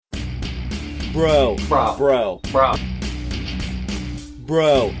Bro. Bro. Bro. Bro.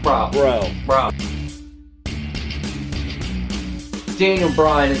 Bro. Bro. Bro. Bro. Daniel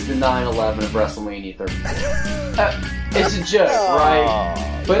Bryan is the 9/11 of WrestleMania 30. It's a joke,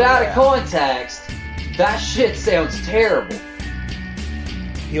 right? But out of context, that shit sounds terrible.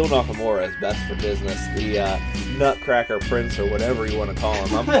 Heel Nakamura is best for business. The Nutcracker Prince or whatever you want to call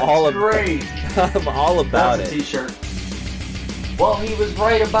him. I'm all great. I'm all about That's it. a t-shirt. Well, he was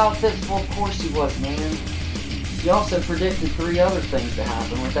right about this. Well, of course he was, man. He also predicted 3 other things to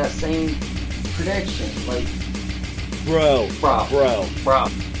happen with that same prediction. Like, Bro. Bro. Bro. bro,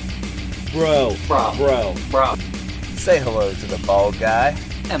 Bro. bro, Bro. bro. Say hello to the bald guy.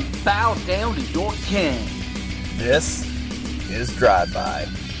 And bow down to your king. This is Drive-By.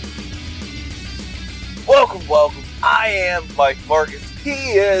 Welcome. I am Mike Marcus.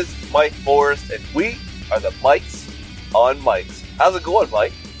 He is Mike Forrest, and we are the Mikes on Mics. How's it going,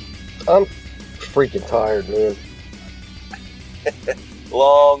 Mike? I'm freaking tired, man.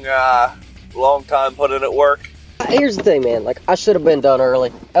 long time putting in at work. Here's the thing, man. Like, I should have been done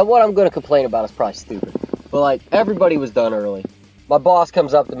early. And what I'm going to complain about is probably stupid. But, like, everybody was done early. My boss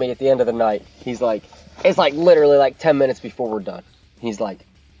comes up to me at the end of the night. He's like, it's like literally like 10 minutes before we're done. He's like,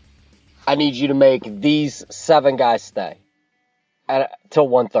 I need you to make these 7 guys stay till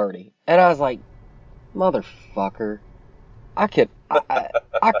 1:30. And I was like, motherfucker. I could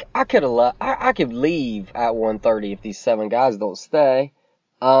leave at 1:30 if these 7 guys don't stay.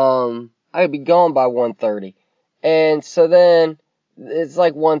 I'd be gone by 1:30. And so then it's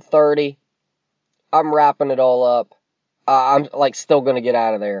like 1:30. I'm wrapping it all up. I'm like still gonna get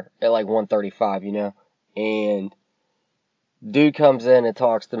out of there at like 1:35, you know. And dude comes in and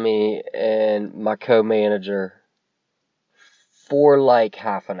talks to me and my co-manager for like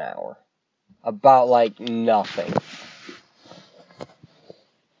half an hour about like nothing.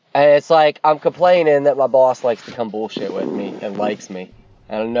 And it's like I'm complaining that my boss likes to come bullshit with me and likes me.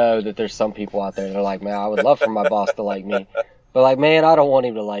 And I know that there's some people out there that are like, man, I would love for my boss to like me. But like, man, I don't want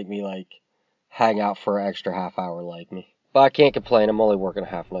him to like me, like hang out for an extra half hour like me. But I can't complain. I'm only working a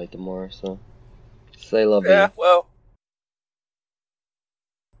half night tomorrow, so say love Yeah, you. well,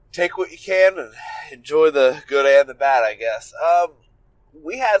 take what you can and enjoy the good and the bad, I guess.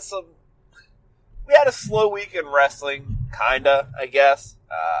 We had a slow week in wrestling, kinda, I guess.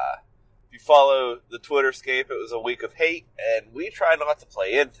 If you follow the Twitterscape, it was a week of hate, and we try not to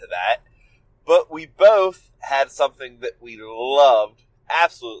play into that. But we both had something that we loved,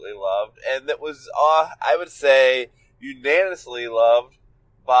 absolutely loved, and that was, I would say, unanimously loved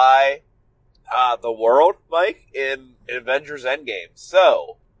by the world, Mike, in Avengers Endgame.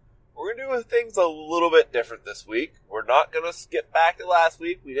 So, we're going to do things a little bit different this week. We're not going to skip back to last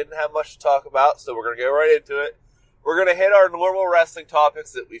week. We didn't have much to talk about, so we're going to go right into it. We're going to hit our normal wrestling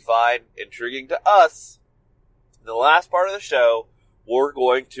topics that we find intriguing to us. In the last part of the show, we're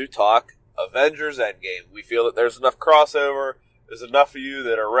going to talk Avengers Endgame. We feel that there's enough crossover. There's enough of you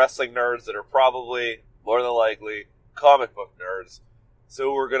that are wrestling nerds that are probably, more than likely, comic book nerds.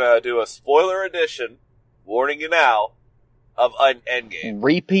 So we're going to do a spoiler edition, warning you now, of Endgame.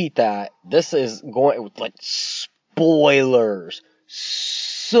 Repeat that. This is going with like spoilers.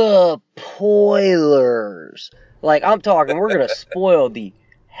 Spoilers. Like, I'm talking, we're going to spoil the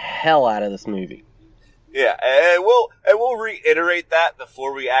hell out of this movie. Yeah, and we'll reiterate that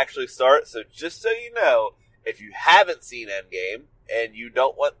before we actually start. So just so you know, if you haven't seen Endgame and you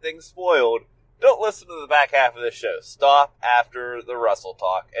don't want things spoiled, don't listen to the back half of this show. Stop after the Russell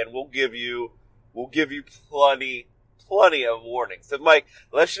talk, and we'll give you plenty of warnings. So, Mike,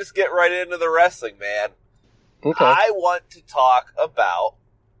 let's just get right into the wrestling, man. Okay. I want to talk about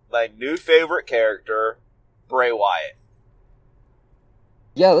my new favorite character, Bray Wyatt.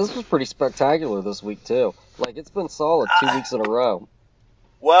 Yeah, this was pretty spectacular this week, too. Like, it's been solid 2 weeks in a row.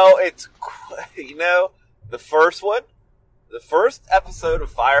 Well, it's, the first episode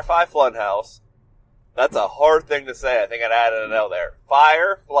of Firefly Funhouse, that's a hard thing to say. I think I'd added an L there.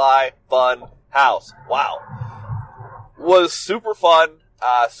 Firefly Fun House. Wow. Was super fun,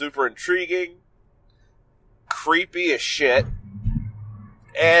 super intriguing, creepy as shit,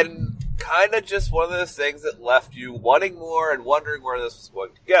 and kind of just one of those things that left you wanting more and wondering where this was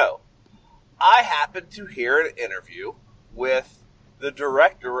going to go. I happened to hear an interview with the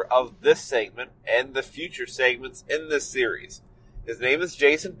director of this segment and the future segments in this series. His name is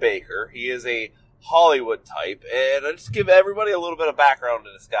Jason Baker. He is a Hollywood type, and I'll just give everybody a little bit of background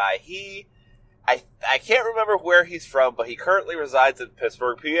to this guy. I can't remember where he's from, but he currently resides in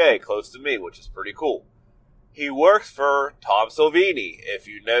Pittsburgh, PA, close to me, which is pretty cool. He works for Tom Savini. If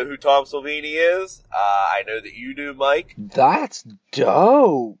you know who Tom Savini is, I know that you do, Mike. That's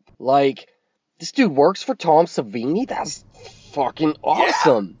dope. Like, this dude works for Tom Savini? That's fucking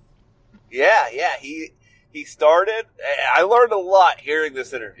awesome. Yeah. He started, I learned a lot hearing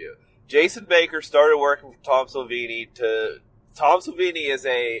this interview. Jason Baker started working for Tom Savini Tom Savini is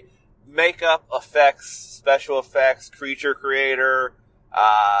a makeup effects, special effects, creature creator,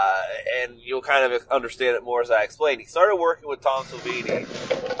 and you'll kind of understand it more as I explain. He started working with Tom Savini,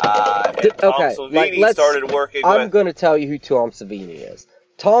 and Tom Savini started working with... I'm going to tell you who Tom Savini is.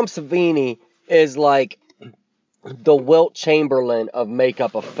 Tom Savini is like the Wilt Chamberlain of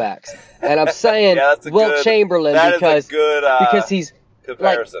makeup effects. And I'm saying Wilt Chamberlain because he's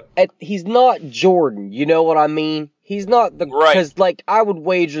comparison. He's not Jordan, you know what I mean? He's not the... Because, I would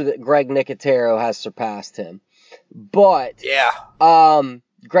wager that Greg Nicotero has surpassed him. But... Yeah.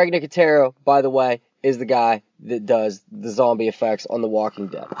 Greg Nicotero, by the way, is the guy that does the zombie effects on The Walking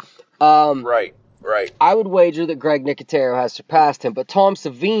Dead. Right. I would wager that Greg Nicotero has surpassed him, but Tom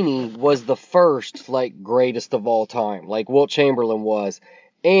Savini was the first, greatest of all time, like Wilt Chamberlain was.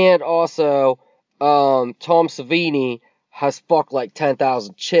 And also, Tom Savini has fucked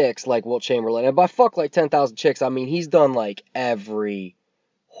 10,000 chicks like Wilt Chamberlain. And by fuck 10,000 chicks, I mean he's done every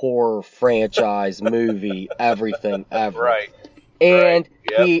horror franchise, movie, everything ever. Right. And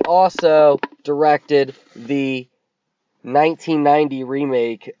he also directed the 1990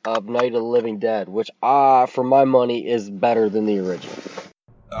 remake of Night of the Living Dead, which, for my money, is better than the original.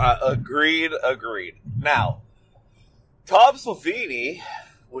 Agreed. Now, Tom Savini,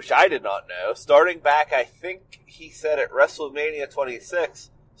 which I did not know, starting back, I think he said at WrestleMania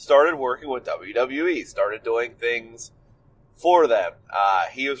 26, started working with WWE, started doing things for them.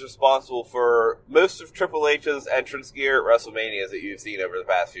 He was responsible for most of Triple H's entrance gear at WrestleManias that you've seen over the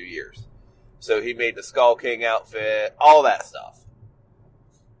past few years. So he made the Skull King outfit, all that stuff.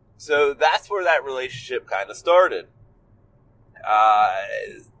 So that's where that relationship kind of started.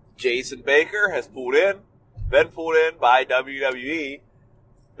 Jason Baker has been pulled in by WWE,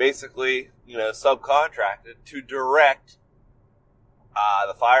 basically, subcontracted to direct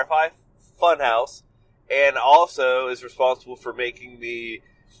the Firefly Funhouse, and also is responsible for making the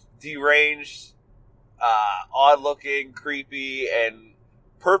deranged, odd-looking, creepy, and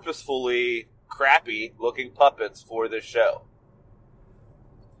purposefully crappy-looking puppets for this show.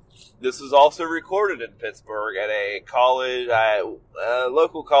 This was also recorded in Pittsburgh at a college,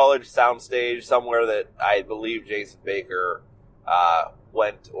 local college soundstage somewhere that I believe Jason Baker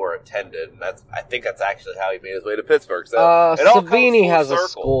went or attended. And I think that's actually how he made his way to Pittsburgh. So Savini has a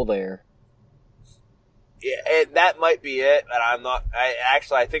school there. Yeah, and that might be it, but I'm not. I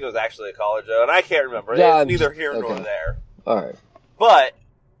think it was actually a college though, and I can't remember. Yeah, it's neither here nor there. All right, but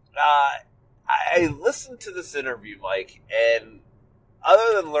I listened to this interview, Mike, and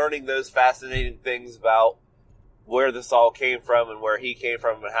other than learning those fascinating things about where this all came from and where he came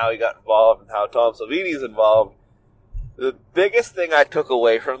from and how he got involved and how Tom Savini's involved, the biggest thing I took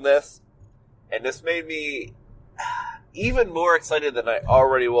away from this, and this made me even more excited than I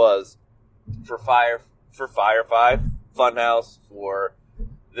already was for Firefly Funhouse, for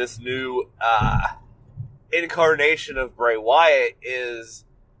this new incarnation of Bray Wyatt, is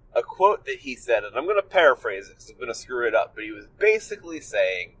a quote that he said, and I'm going to paraphrase it because I'm going to screw it up, but he was basically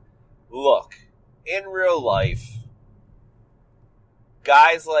saying, look, in real life,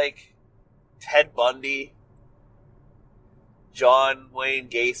 guys like Ted Bundy, John Wayne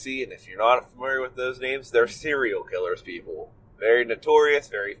Gacy, and if you're not familiar with those names, they're serial killers, people. Very notorious,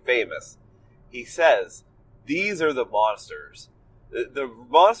 very famous. He says, these are the monsters. The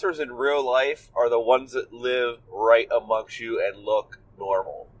monsters in real life are the ones that live right amongst you and look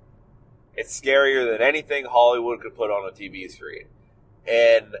normal. It's scarier than anything Hollywood could put on a TV screen.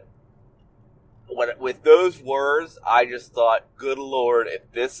 And with those words, I just thought, good Lord, if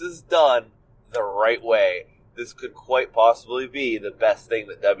this is done the right way, this could quite possibly be the best thing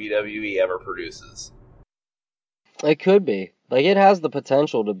that WWE ever produces. It could be. It has the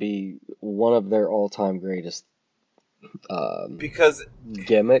potential to be one of their all-time greatest because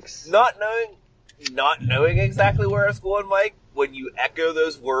gimmicks. Not knowing exactly where it's going, Mike, when you echo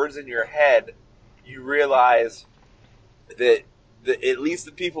those words in your head, you realize that at least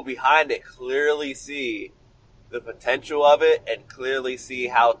the people behind it clearly see the potential of it and clearly see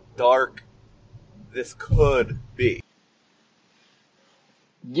how dark this could be.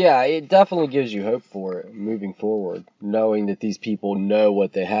 Yeah, it definitely gives you hope for it moving forward, knowing that these people know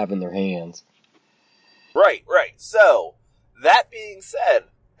what they have in their hands. Right. So, that being said,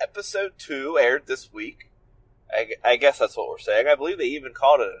 episode 2 aired this week. I guess that's what we're saying. I believe they even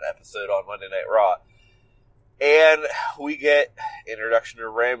called it an episode on Monday Night Raw. And we get introduction to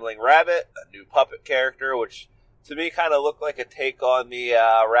Rambling Rabbit, a new puppet character, which to me kind of looked like a take on the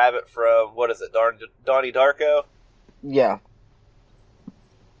rabbit from, what is it, Donnie Darko? Yeah.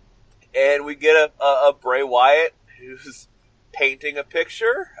 And we get a Bray Wyatt who's painting a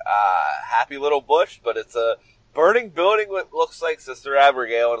picture. Happy little bush, but it's a burning building that looks like Sister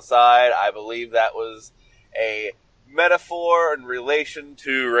Abigail inside. I believe that was a metaphor in relation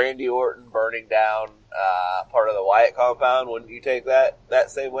to Randy Orton burning down part of the Wyatt compound. Wouldn't you take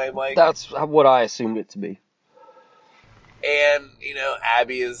that same way, Mike? That's what I assumed it to be. And,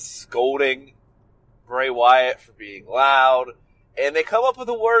 Abby is scolding Bray Wyatt for being loud. And they come up with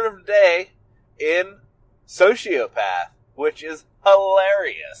a word of the day in sociopath, which is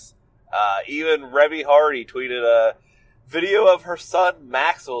hilarious. Even Rebby Hardy tweeted a video of her son,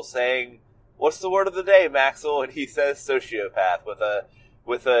 Maxwell, saying, "What's the word of the day, Maxwell?" And he says sociopath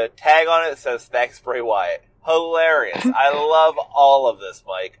with a tag on it that says, "Thanks, Bray Wyatt." Hilarious. I love all of this,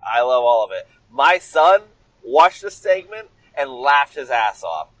 Mike. I love all of it. My son watched this segment and laughed his ass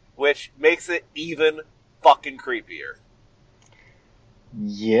off, which makes it even fucking creepier.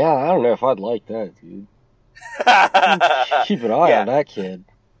 Yeah, I don't know if I'd like that, dude. Keep an eye on that kid.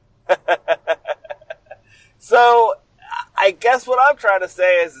 So, I guess what I'm trying to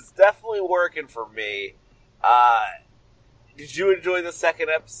say is it's definitely working for me. Did you enjoy the second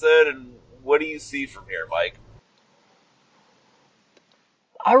episode, and what do you see from here, Mike?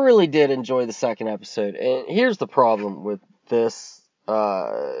 I really did enjoy the second episode, and here's the problem with this,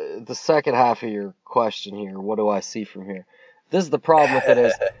 the second half of your question here, what do I see from here? This is the problem with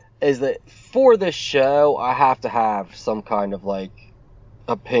it is that for this show, I have to have some kind of,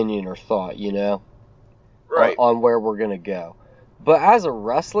 opinion or thought, Right. on where we're gonna go. But as a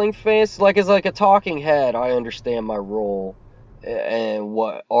wrestling fan, as a talking head, I understand my role and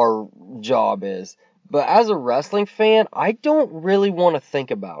what our job is. But as a wrestling fan, I don't really want to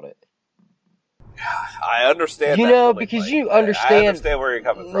think about it. I understand that. Because Mike. you understand. I understand where you're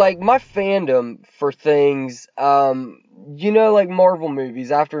coming from. My fandom for things, Marvel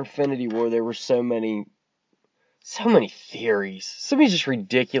movies, after Infinity War, there were so many theories. So many just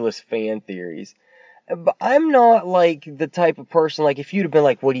ridiculous fan theories. But I'm not, the type of person, if you'd have been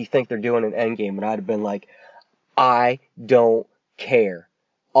what do you think they're doing in Endgame? And I'd have been I don't care.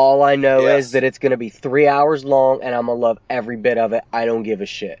 All I know is that it's going to be 3 hours long, and I'm going to love every bit of it. I don't give a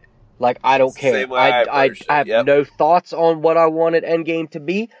shit. I don't care. Same way I have no thoughts on what I wanted Endgame to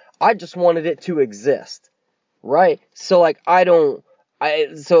be. I just wanted it to exist. Right? So, as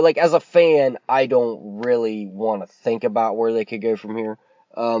a fan, I don't really want to think about where they could go from here.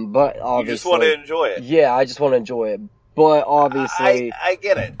 But obviously, you just want to enjoy it. Yeah, I just want to enjoy it. But obviously, I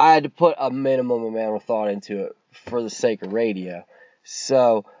get it. I had to put a minimum amount of thought into it for the sake of radio.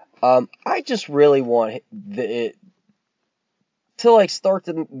 So, I just really want it to start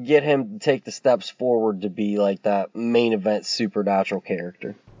to get him to take the steps forward to be that main event supernatural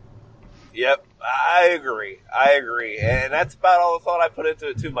character. Yep, I agree. And that's about all the thought I put into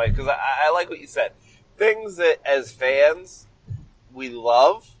it too, Mike, because I like what you said. Things that, as fans, we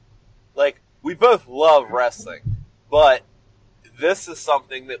love. We both love wrestling, but this is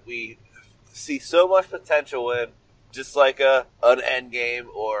something that we see so much potential in, just like an Endgame,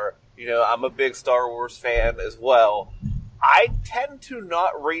 or, I'm a big Star Wars fan as well. I tend to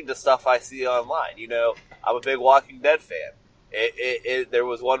not read the stuff I see online. I'm a big Walking Dead fan. There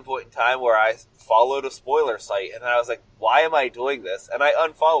was one point in time where I followed a spoiler site, and then I was like, why am I doing this? And I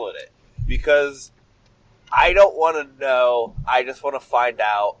unfollowed it, because I don't want to know. I just want to find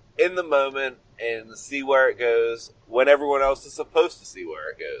out in the moment and see where it goes when everyone else is supposed to see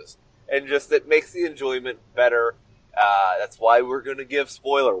where it goes. And just, it makes the enjoyment better. That's why we're going to give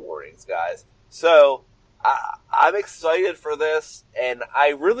spoiler warnings, guys. So, I'm excited for this, and I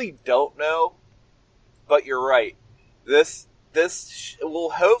really don't know, but you're right. This will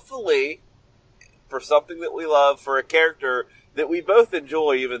hopefully, for something that we love, for a character that we both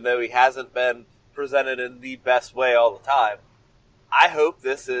enjoy, even though he hasn't been presented in the best way all the time, I hope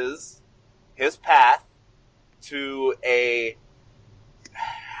this is his path to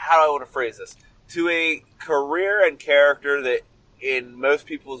how do I want to phrase this? To a career and character that in most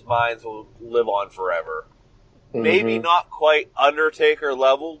people's minds will live on forever. Mm-hmm. Maybe not quite Undertaker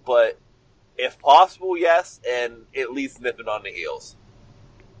level, but if possible, yes, and at least nipping on the heels.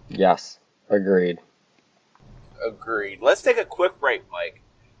 Yes, agreed. Let's take a quick break, Mike.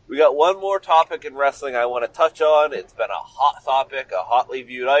 We got one more topic in wrestling I want to touch on. It's been a hot topic, a hotly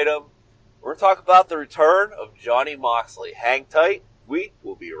viewed item. We're going to talk about the return of Johnny Moxley. Hang tight. We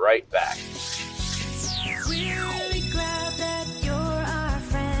will be right back. Really glad that you're our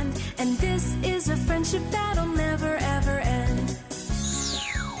friend, and this is a friendship that'll never ever end.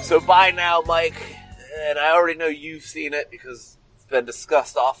 So by now, Mike, and I already know you've seen it because it's been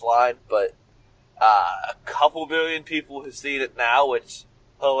discussed offline, but a couple million people have seen it now, which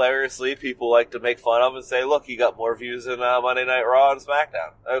hilariously people like to make fun of and say, look, you got more views than Monday Night Raw and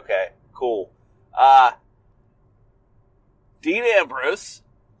SmackDown. Okay, cool. Dean Ambrose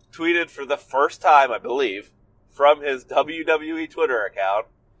tweeted for the first time, I believe, from his WWE Twitter account,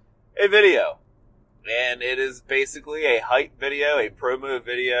 a video. And it is basically a hype video, a promo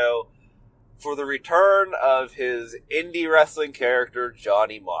video for the return of his indie wrestling character,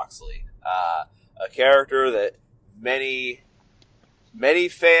 Johnny Moxley. A character that many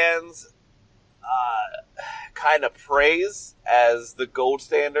fans kind of praise as the gold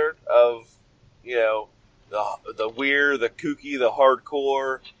standard of, the weird, the kooky, the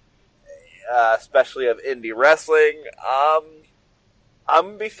hardcore, especially of indie wrestling. I'm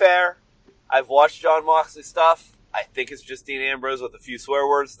gonna be fair. I've watched John Moxley stuff. I think it's just Dean Ambrose with a few swear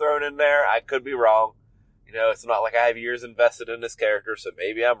words thrown in there. I could be wrong. It's not like I have years invested in this character, so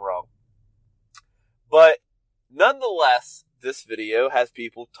maybe I'm wrong. But nonetheless, this video has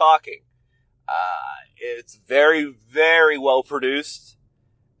people talking. It's very, very well produced.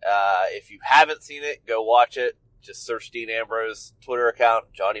 If you haven't seen it, go watch it. Just search Dean Ambrose Twitter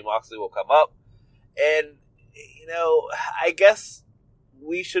account. Johnny Moxley will come up. And, I guess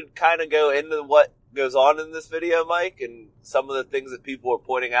we should kind of go into what goes on in this video, Mike, and some of the things that people are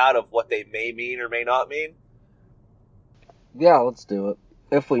pointing out of what they may mean or may not mean. Yeah, let's do it.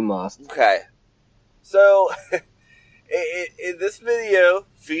 If we must. Okay. So, in this video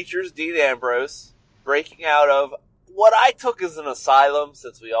features Dean Ambrose breaking out of what I took as an asylum,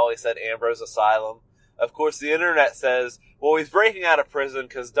 since we always said Ambrose Asylum. Of course, the internet says, well, he's breaking out of prison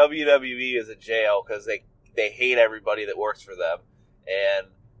because WWE is a jail because they hate everybody that works for them. And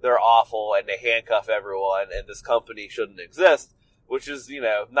they're awful, and they handcuff everyone, and this company shouldn't exist, which is,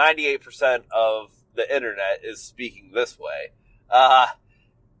 98% of the internet is speaking this way.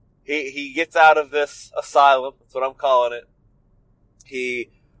 He gets out of this asylum, that's what I'm calling it.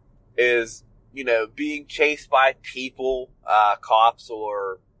 He is, being chased by people, cops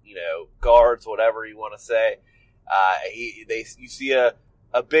or, guards, whatever you want to say. You see a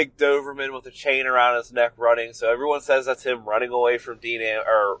big Doberman with a chain around his neck running, so everyone says that's him running away from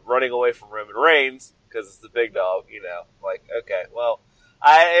running away from Roman Reigns, because it's the big dog, Like, okay, well,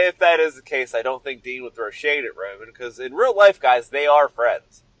 if that is the case, I don't think Dean would throw shade at Roman, because in real life, guys, they are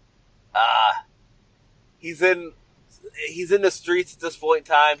friends. He's in the streets at this point in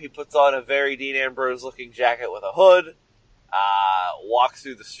time. He puts on a very Dean Ambrose looking jacket with a hood, walks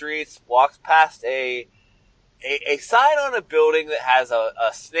through the streets, walks past a sign on a building that has a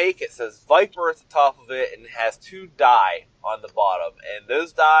snake. It says Viper at the top of it, and it has 2 die on the bottom. And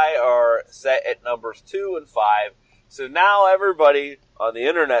those die are set at numbers 2 and 5. So now everybody on the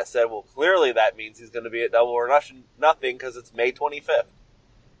internet said, well, clearly that means he's going to be at Double or Nothing because it's May 25th.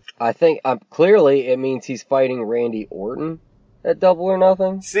 I think, clearly it means he's fighting Randy Orton at Double or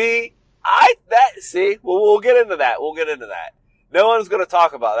Nothing. We'll get into that. No one's going to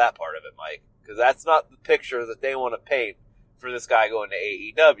talk about that part of it, Mike. Because that's not the picture that they want to paint for this guy going to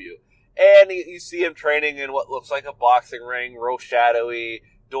AEW. And you see him training in what looks like a boxing ring, real shadowy,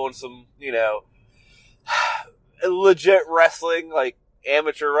 doing some, legit wrestling, like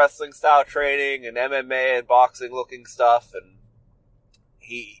amateur wrestling style training and MMA and boxing looking stuff. And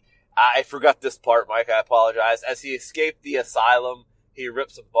I forgot this part, Mike, I apologize. As he escaped the asylum, he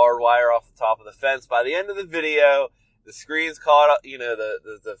ripped some barbed wire off the top of the fence. By the end of the video, the screen's caught up,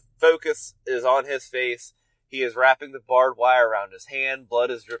 the focus is on his face. He is wrapping the barbed wire around his hand.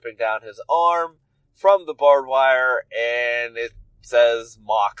 Blood is dripping down his arm from the barbed wire, and it says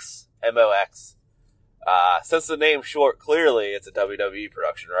Mox, M-O-X. Since the name's short, clearly it's a WWE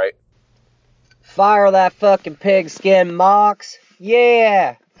production, right? Fire that fucking pigskin, Mox.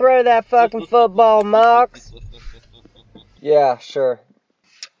 Yeah! Throw that fucking football, Mox. Yeah, sure.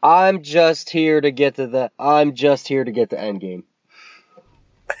 I'm just here to get to the end game.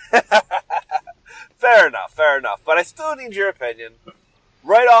 Fair enough. But I still need your opinion.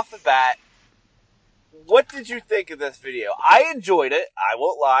 Right off the bat, what did you think of this video? I enjoyed it. I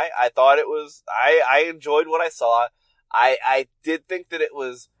won't lie. I thought it was, I enjoyed what I saw. I did think that it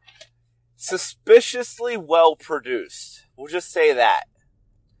was suspiciously well produced. We'll just say that.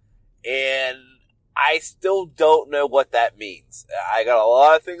 And I still don't know what that means. I got a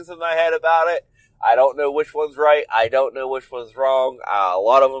lot of things in my head about it. I don't know which one's right. I don't know which one's wrong. A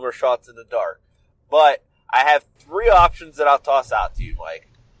lot of them are shots in the dark. But I have 3 options that I'll toss out to you, Mike.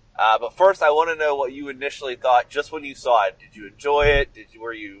 But first, I want to know what you initially thought just when you saw it. Did you enjoy it?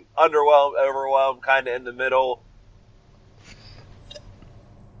 Were you underwhelmed, overwhelmed, kind of in the middle?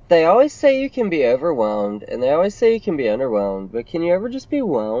 They always say you can be overwhelmed, and they always say you can be underwhelmed, but can you ever just be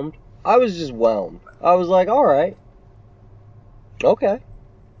whelmed? I was just whelmed. I was like, alright. Okay.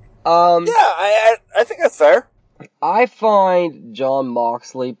 I think that's fair. I find Jon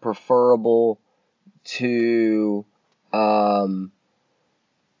Moxley preferable to Dean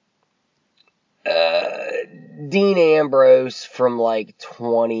Ambrose from like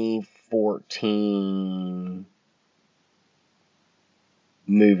 2014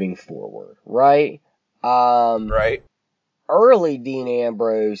 moving forward, right? Right. Early Dean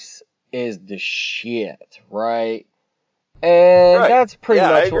Ambrose is the shit, right? And Right. that's pretty Yeah,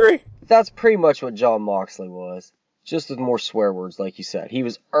 I much agree. that's pretty much what Jon Moxley was. Just with more swear words, like you said. He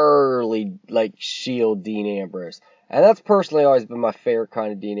was early, like, Shield Dean Ambrose. And that's personally always been my favorite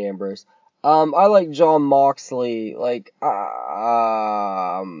kind of Dean Ambrose. I like Jon Moxley, like,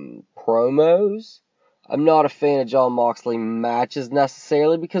 promos. I'm not a fan of Jon Moxley matches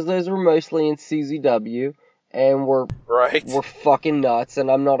necessarily because those were mostly in CZW and were fucking nuts, and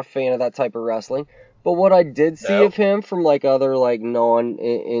I'm not a fan of that type of wrestling. But what I did see of him from, like, other, like,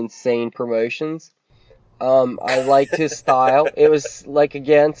 non-insane promotions, I liked his style. It was, like,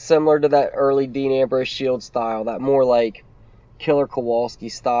 again, similar to that early Dean Ambrose Shield style, that more, like, Killer Kowalski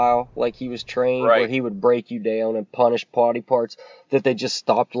style, like he was trained, where he would break you down and punish body parts that they just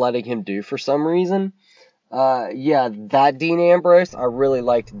stopped letting him do for some reason. That Dean Ambrose, I really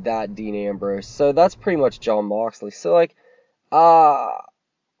liked that Dean Ambrose. So that's pretty much Jon Moxley. So, like,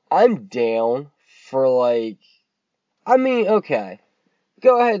 I'm down for, like, I mean, okay.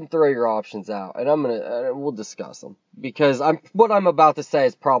 Go ahead and throw your options out, and we'll discuss them. Because what I'm about to say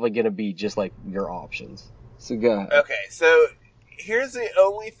is probably gonna be just, like, your options. So go ahead. Okay, so here's the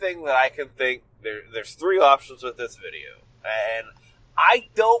only thing that I can think. There's three options with this video, and I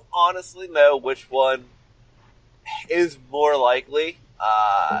don't honestly know which one is more likely.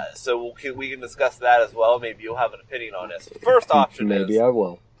 So we can discuss that as well. Maybe you'll have an opinion on this. First option Maybe I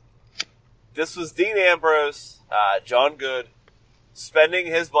will. This was Dean Ambrose, John Good, spending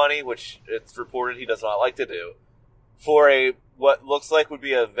his money, which it's reported he does not like to do, for what looks like would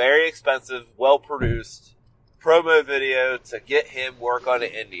be a very expensive, well-produced promo video to get him work on the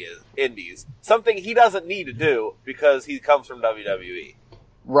indies. Something he doesn't need to do because he comes from WWE.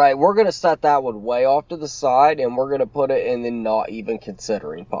 Right, we're going to set that one way off to the side, and we're going to put it in the not even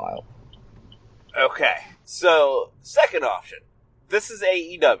considering pile. Okay, so second option. This is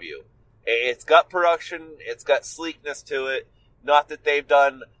AEW. It's got production, it's got sleekness to it. Not that they've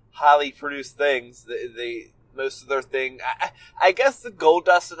done highly produced things. Most of their thing, I guess the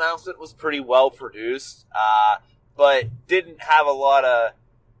Goldust announcement was pretty well produced, but didn't have a lot of,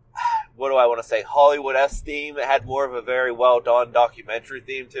 what do I want to say, Hollywood-esque theme. It had more of a very well-done documentary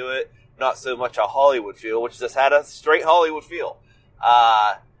theme to it, not so much a Hollywood feel, which just had a straight Hollywood feel.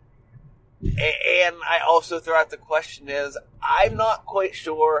 And I also throw out the question is, I'm not quite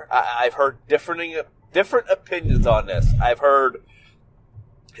sure. I've heard different opinions on this. I've heard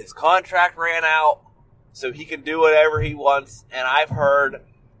his contract ran out, so he can do whatever he wants. And I've heard,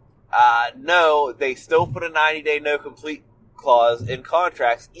 no, they still put a 90-day no-complete clause in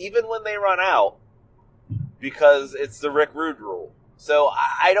contracts, even when they run out, because it's the Rick Rude rule. So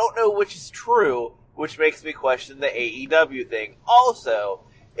I don't know which is true, which makes me question the AEW thing. Also,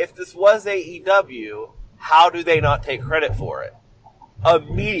 if this was AEW, how do they not take credit for it?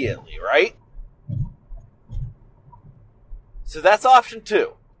 Immediately, right? So that's option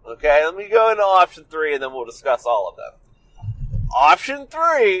 2. Okay, let me go into option 3 and then we'll discuss all of them. Option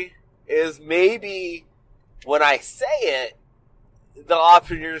 3 is maybe, when I say it, the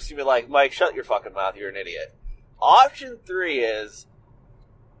option you're just going to be like, Mike, shut your fucking mouth, you're an idiot. Option 3 is,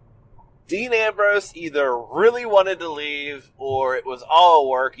 Dean Ambrose either really wanted to leave or it was all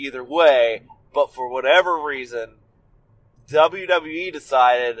work, either way, but for whatever reason, WWE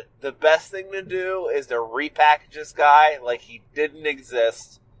decided the best thing to do is to repackage this guy like he didn't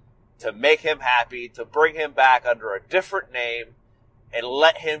exist, to make him happy, to bring him back under a different name, and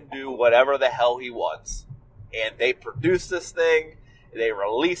let him do whatever the hell he wants. And they produced this thing, they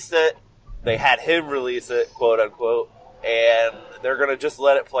released it, they had him release it, quote unquote, and they're gonna just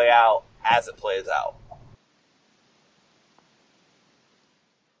let it play out as it plays out.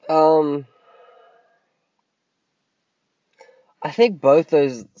 I think both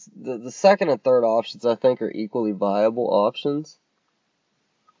those, the second and third options, I think, are equally viable options.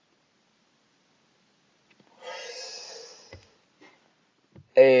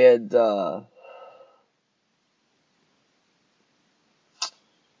 And,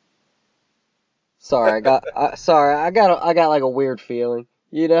 sorry, I got like a weird feeling.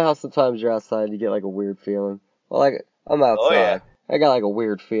 You know how sometimes you're outside and you get like a weird feeling? Well, like, I'm outside. Oh, yeah. I got like a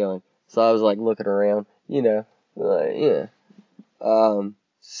weird feeling. So I was like looking around, yeah.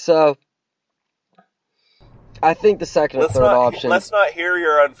 So I think the second and third option. Let's not hear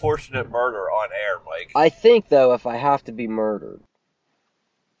your unfortunate murder on air, Mike. I think though, if I have to be murdered,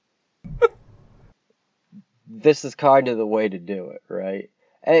 this is kind of the way to do it, right?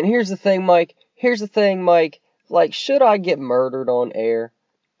 And here's the thing, Mike. Like, should I get murdered on air?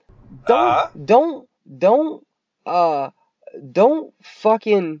 Don't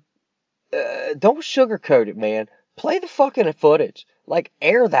sugarcoat it, man. Play the fucking footage. Like,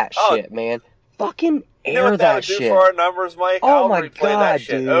 air that shit, man. Fucking air that would shit. do for our numbers, Mike? Oh I'll my replay God, that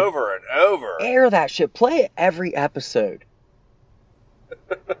shit dude. over and over. Air that shit. Play it every episode.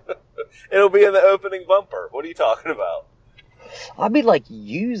 It'll be in the opening bumper. What are you talking about? I'll be like,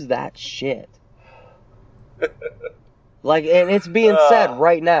 use that shit. Like, and it's being said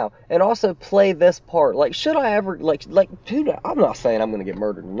right now. And also play this part. Like, should I ever, dude, I'm not saying I'm going to get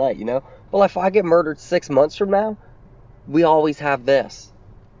murdered tonight, But if I get murdered 6 months from now, we always have this.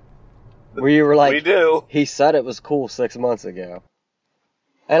 Where you were like, we do. He said it was cool 6 months ago.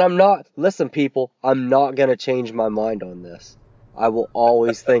 And listen, people, I'm not going to change my mind on this. I will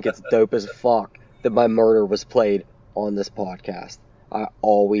always think it's dope as fuck that my murder was played on this podcast. I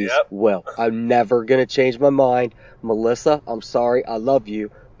always will. I'm never going to change my mind. Melissa, I'm sorry, I love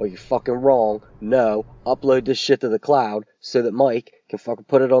you, but you're fucking wrong. No, upload this shit to the cloud so that Mike can fucking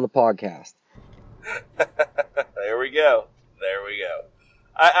put it on the podcast. There we go.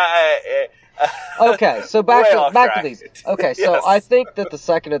 Okay, so back to these. Okay, so Yes. I think that the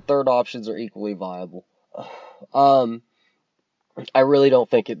second and third options are equally viable. I really don't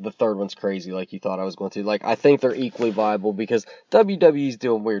think the third one's crazy like you thought I was going to. Like, I think they're equally viable because WWE's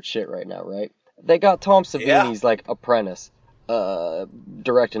doing weird shit right now, right? They got Tom Savini's, like, apprentice,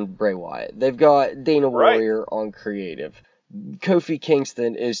 directing Bray Wyatt. They've got Dana Warrior on creative. Kofi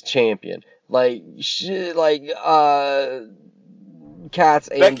Kingston is champion. Like, cats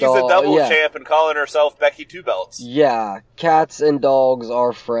and Becky's dogs. a double champ and calling herself Becky Two Belts. Yeah, cats and dogs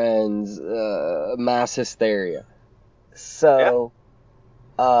are friends. Mass hysteria. So,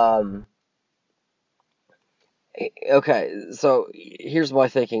 okay, so here's my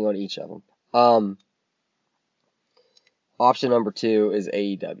thinking on each of them. Option number 2 is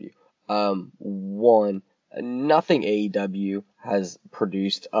AEW. One, nothing AEW has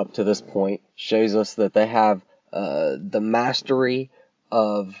produced up to this point shows us that they have the mastery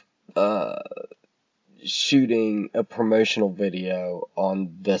of shooting a promotional video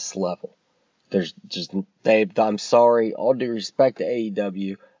on this level. There's just, I'm sorry, all due respect to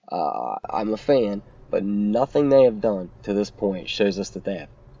AEW, I'm a fan, but nothing they have done to this point shows us that they have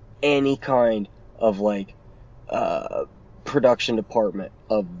any kind of, like, production department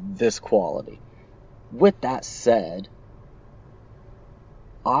of this quality. With that said,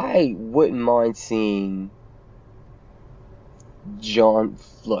 I wouldn't mind seeing John,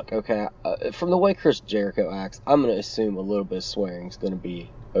 look, okay, from the way Chris Jericho acts, I'm going to assume a little bit of swearing is going to be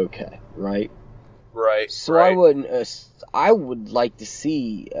okay, right? Right. So right. I would like to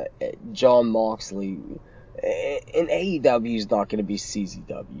see John Moxley, and AEW's not going to be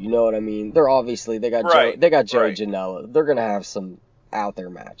CZW. You know what I mean? They're obviously they got Joey Janela. They're going to have some out there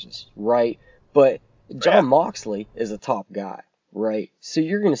matches, right? But John Moxley is a top guy, right? So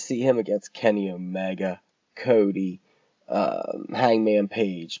you're going to see him against Kenny Omega, Cody, Hangman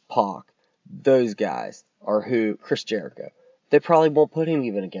Page, Pac. Those guys are who Chris Jericho. They probably won't put him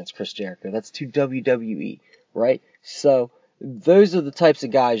even against Chris Jericho. That's too WWE, right? So those are the types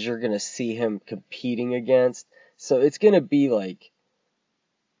of guys you're going to see him competing against. So it's going to be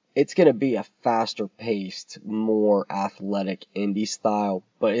a faster paced, more athletic indie style,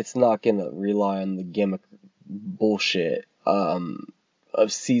 but it's not going to rely on the gimmick bullshit of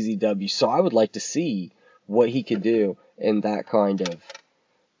CZW. So I would like to see what he could do in that kind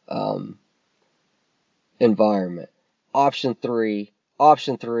of environment. Option three is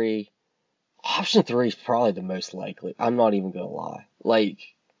probably the most likely. I'm not even gonna lie. Like,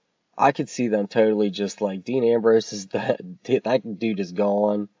 I could see them totally just like, Dean Ambrose is that dude is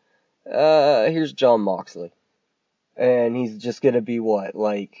gone. Here's John Moxley. And he's just gonna be what?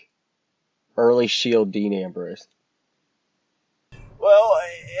 Like, early Shield Dean Ambrose. Well,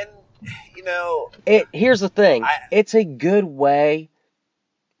 and, here's the thing. It's a good way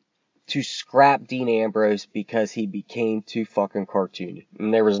to scrap Dean Ambrose because he became too fucking cartoony.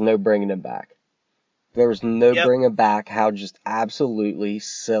 And there was no bringing him back. There was no bringing back how just absolutely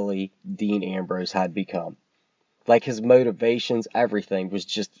silly Dean Ambrose had become. Like, his motivations, everything was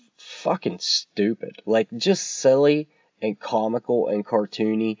just fucking stupid. Like, just silly and comical and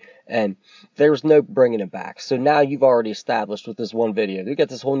cartoony, and there was no bringing it back. So now you've already established with this one video, you got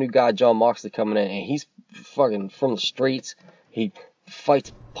this whole new guy, John Moxley, coming in, and he's fucking from the streets. He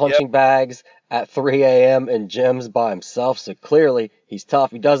fights punching bags at 3 a.m. in gyms by himself, so clearly he's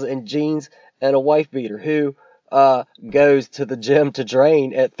tough. He does it in jeans and a wife beater. Who goes to the gym to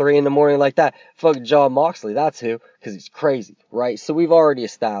drain at 3 in the morning like that? Fucking John Moxley, that's who, because he's crazy, right? So we've already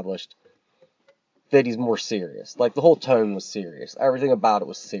established that he's more serious. Like, the whole tone was serious. Everything about it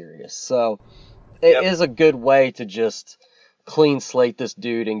was serious. So it is a good way to just clean slate this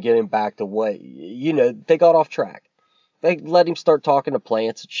dude and get him back to what, they got off track. They let him start talking to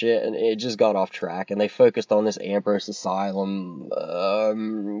plants and shit, and it just got off track, and they focused on this Ambrose Asylum,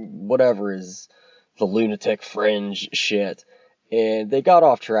 whatever is the lunatic fringe shit, and they got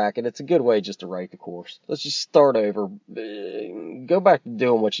off track, and it's a good way just to right the course. Let's just start over, go back to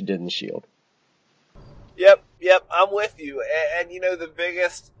doing what you did in the Shield. Yep, I'm with you, and the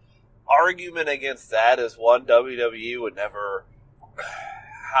biggest argument against that is, one, WWE would never,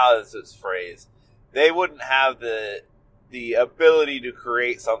 how is this phrased? They wouldn't have the ability to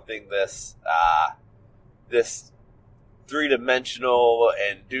create something this three-dimensional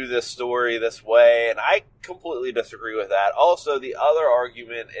and do this story this way, and I completely disagree with that. Also, the other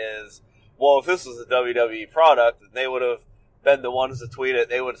argument is, well, if this was a WWE product, then they would have been the ones to tweet it,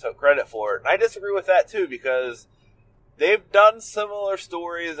 they would have took credit for it. And I disagree with that too, because they've done similar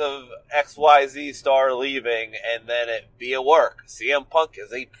stories of XYZ star leaving and then it be a work. CM Punk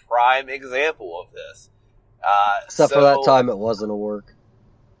is a prime example of this. Except for that time it wasn't a work.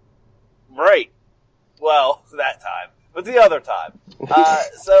 Right. Well, that time. But the other time.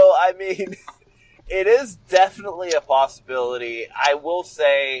 So, I mean, it is definitely a possibility. I will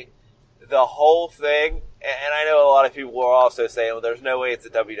say the whole thing, and I know a lot of people are also saying, well, there's no way it's a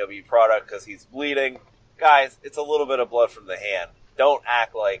WWE product because he's bleeding. Guys, it's a little bit of blood from the hand. Don't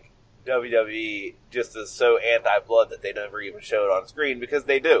act like WWE just is so anti-blood that they never even show it on screen, because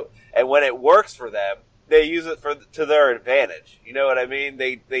they do. And when it works for them, they use it to their advantage. You know what I mean?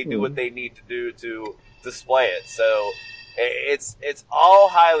 They do what they need to do to display it. So it's all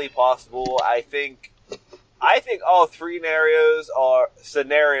highly possible. I think all three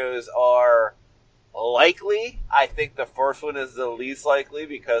scenarios are likely. I think the first one is the least likely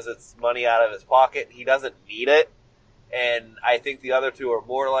because it's money out of his pocket. He doesn't need it. And I think the other two are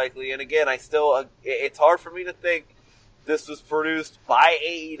more likely. And again, it's hard for me to think this was produced by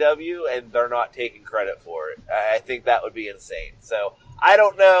AEW and they're not taking credit for it. I think that would be insane. So, I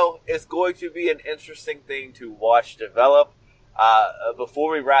don't know. It's going to be an interesting thing to watch develop.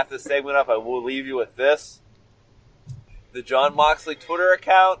 Before we wrap this segment up, I will leave you with this. The John Moxley Twitter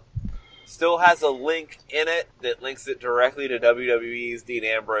account still has a link in it that links it directly to WWE's Dean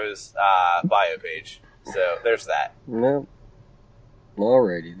Ambrose bio page. So, there's that. No.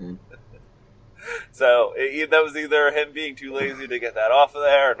 Alrighty then. So, that was either him being too lazy to get that off of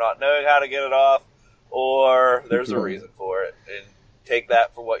there, or not knowing how to get it off, or there's a reason for it. And take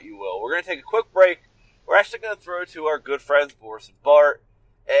that for what you will. We're going to take a quick break. We're actually going to throw to our good friends, Boris and Bart,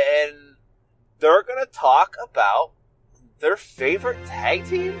 and they're going to talk about their favorite tag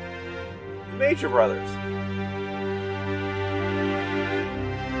team, the Major Brothers.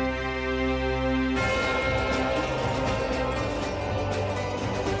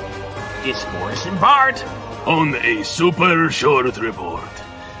 It's Boris and Bart on a super short report.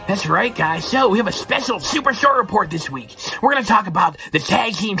 That's right, guys. So, we have a special super short report this week. We're going to talk about the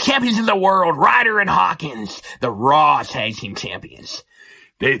tag team champions of the world, Ryder and Hawkins, the Raw tag team champions.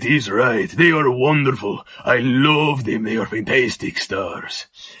 That is right. They are wonderful. I love them. They are fantastic stars.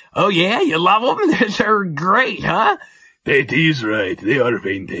 Oh, yeah? You love them? They're great, huh? That is right. They are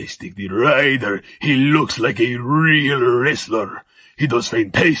fantastic. The Ryder, he looks like a real wrestler. He does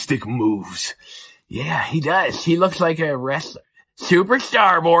fantastic moves. Yeah, he does. He looks like a wrestler.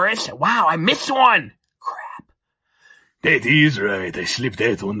 Superstar, Boris. Wow, I missed one. Crap. That is right. I slipped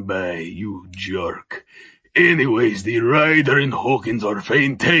that one by, you jerk. Anyways, the Ryder and Hawkins are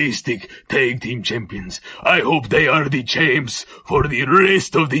fantastic tag team champions. I hope they are the champs for the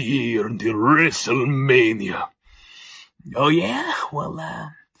rest of the year until WrestleMania. Oh, yeah? Well,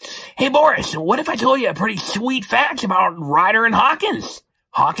 hey, Boris, what if I told you a pretty sweet fact about Ryder and Hawkins?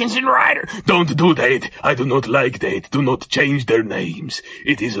 Hawkins and Ryder. Don't do that. I do not like that. Do not change their names.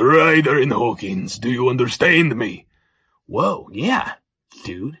 It is Ryder and Hawkins. Do you understand me? Whoa, yeah,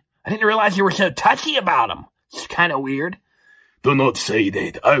 dude. I didn't realize you were so touchy about them. It's kind of weird. Do not say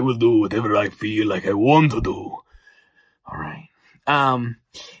that. I will do whatever I feel like I want to do. All right.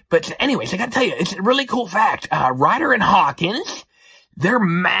 But anyways, I gotta tell you, it's a really cool fact. Ryder and Hawkins, they're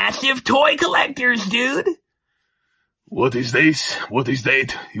massive toy collectors, dude. What is this? What is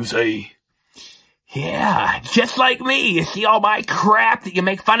that, you say? Yeah, just like me. You see all my crap that you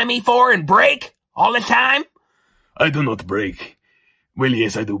make fun of me for and break all the time? I do not break. Well,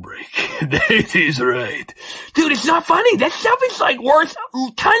 yes, I do break. That is right. Dude, it's not funny. That stuff is like worth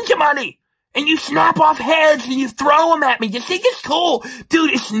tons of money. And you snap off heads and you throw them at me. You think it's cool.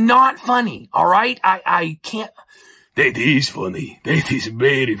 Dude, it's not funny. All right? I can't. That is funny. That is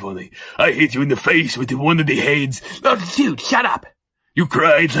very funny. I hit you in the face with one of the heads. Oh, dude, shut up. You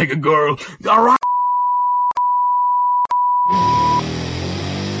cried like a girl. All right.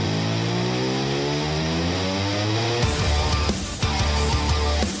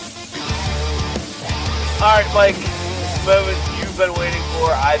 All right, Mike, this moment you've been waiting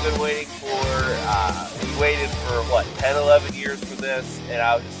for, I've been waiting for. We waited for, 10, 11 years for this, and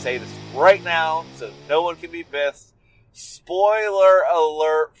I'll just say this right now so no one can be missed. Spoiler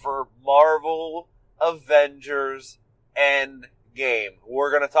alert for Marvel Avengers Endgame. We're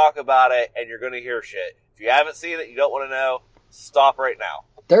going to talk about it, and you're going to hear shit. If you haven't seen it, you don't want to know, stop right now.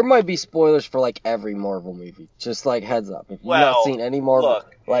 There might be spoilers for like every Marvel movie. Just like heads up. If you've not seen any Marvel,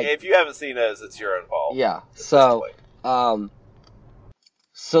 look, if you haven't seen those, it's your own fault. Yeah. So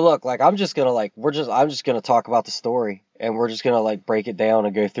look, like I'm just gonna talk about the story, and we're just gonna like break it down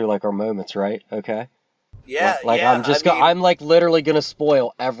and go through like our moments, right? Okay. Yeah. I'm like literally gonna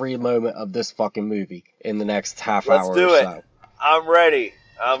spoil every moment of this fucking movie in the next half hour or so. Let's do it. I'm ready.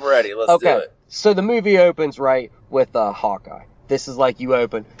 Let's do it. So the movie opens right with Hawkeye. This is like you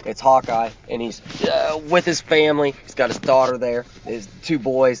open, it's Hawkeye, and he's with his family. He's got his daughter there, his two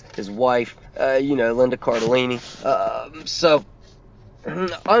boys, his wife, Linda Cardellini.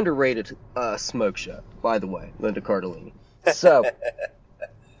 Underrated smoke show, by the way, Linda Cardellini. So,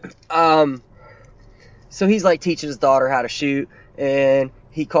 so he's like teaching his daughter how to shoot, and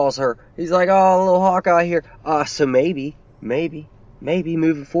he calls her. He's like, "Oh, little Hawkeye here." So maybe moving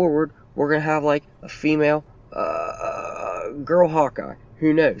forward, we're gonna have like a female girl Hawkeye.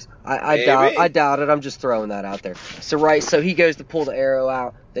 Who knows? I doubt it. I'm just throwing that out there. So he goes to pull the arrow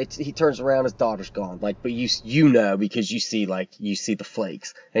out. He turns around, his daughter's gone. Like, but you know because you see the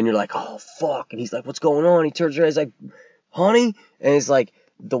flakes, and you're like, oh fuck. And he's like, what's going on? He turns around, he's like, honey, and he's like,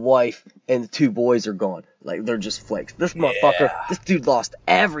 the wife and the two boys are gone. Like, they're just flakes. This motherfucker, this dude lost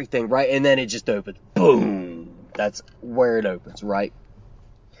everything, right? And then it just opens. Boom. That's where it opens, right?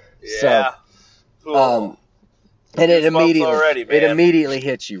 Yeah. So, cool. And it immediately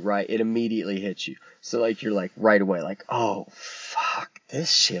hits you, right? It immediately hits you. So, like, you're like, right away, like, oh, fuck, this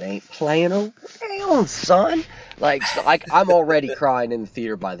shit ain't playing around, son. Like, I'm already crying in the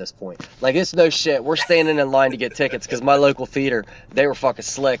theater by this point. Like, it's no shit. We're standing in line to get tickets because my local theater, they were fucking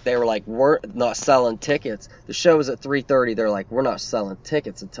slick. They were like, we're not selling tickets. The show was at 3:30. They're like, we're not selling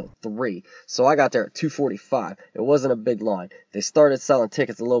tickets until 3. So I got there at 2:45. It wasn't a big line. They started selling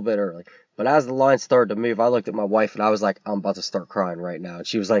tickets a little bit early. But as the line started to move, I looked at my wife and I was like, I'm about to start crying right now. And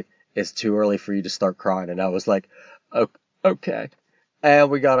she was like, it's too early for you to start crying. And I was like, okay. And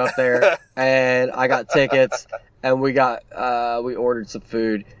we got up there and I got tickets and we ordered some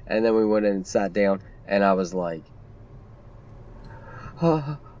food and then we went in and sat down and I was like,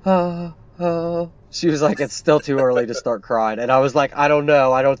 She was like, it's still too early to start crying. And I was like, I don't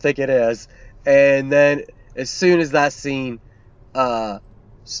know. I don't think it is. And then as soon as that scene,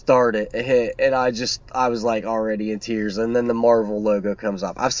 started, it hit, and I was like already in tears, and then the Marvel logo comes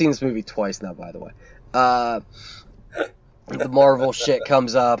up. I've seen this movie twice now, by the way. The Marvel shit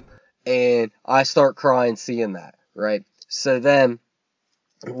comes up, and I start crying seeing that, right? So then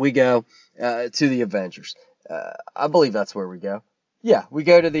we go to the Avengers. I believe that's where we go. Yeah, we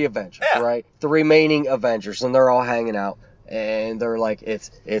go to the Avengers, right? The remaining Avengers, and they're all hanging out. And they're like,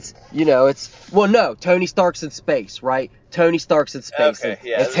 Tony Stark's in space, right? Tony Stark's in space. Okay,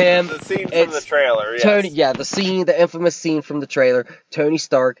 yeah. It's him. The scene from the trailer, yes. The infamous scene from the trailer. Tony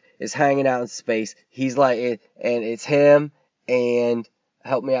Stark is hanging out in space. He's like, and it's him and,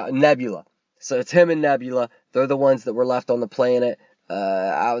 help me out, Nebula. So it's him and Nebula. They're the ones that were left on the planet,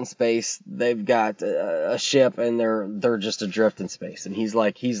 out in space. They've got a ship and they're just adrift in space. And he's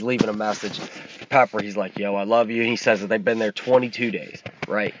leaving a message to Pepper. He's like, yo, I love you. And he says that they've been there 22 days,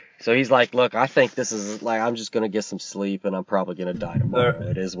 right? So he's like, look, I think this is like, I'm just going to get some sleep and I'm probably going to die tomorrow.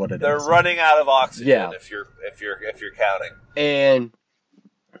 It is what it is. They're running out of oxygen if you're counting. And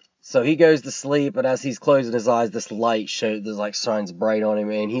so he goes to sleep, and as he's closing his eyes, this light shines bright on him,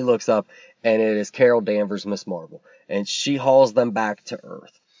 and he looks up, and it is Carol Danvers, Miss Marvel. And she hauls them back to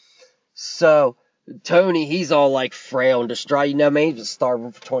Earth. So Tony, he's all like frail and distraught, you know what I mean? He's just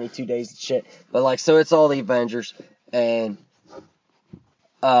starving for 22 days and shit. But like, so it's all the Avengers, and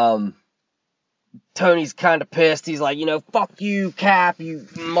Tony's kind of pissed. He's like, fuck you, Cap, you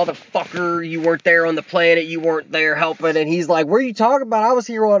motherfucker. You weren't there on the planet. You weren't there helping. And he's like, what are you talking about? I was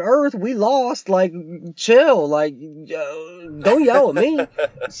here on Earth. We lost. Like, chill. Like, don't yell at me.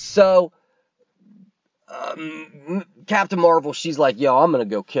 So, Captain Marvel, she's like, yo, I'm going to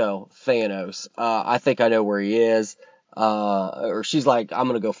go kill Thanos. I think I know where he is. Or she's like, I'm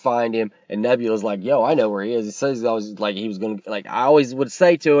gonna go find him, and Nebula's like, yo, I know where he is. He says he was gonna, like, I always would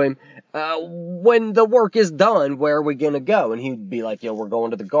say to him, when the work is done, where are we gonna go? And he'd be like, yo, we're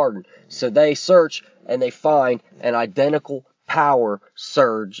going to the garden. So they search, and they find an identical power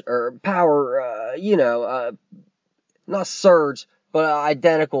surge, or power, not surge, but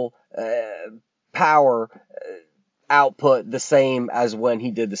identical, power, output the same as when he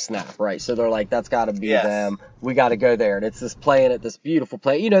did the snap, right? So they're like, that's gotta be them. We gotta go there. And it's this planet, this beautiful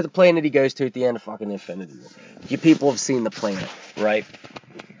planet. The planet he goes to at the end of fucking Infinity War. You people have seen the planet, right?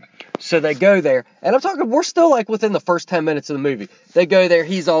 So they go there, and I'm talking, we're still like within the first 10 minutes of the movie. They go there,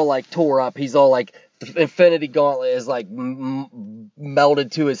 he's all like tore up, he's all like, the Infinity Gauntlet is like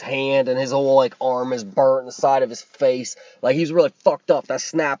melted to his hand, and his whole like arm is burnt in the side of his face. Like, he's really fucked up. That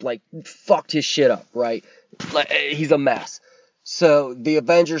snap like fucked his shit up, right? Like, he's a mess. So the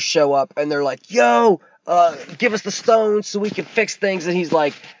Avengers show up, and they're like, yo, give us the stones so we can fix things. And he's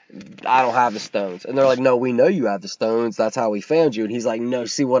like, I don't have the stones. And they're like, no, we know you have the stones. That's how we found you. And he's like, no,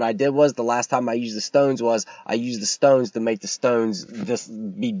 see, what I did was, the last time I used the stones was, I used the stones to make the stones just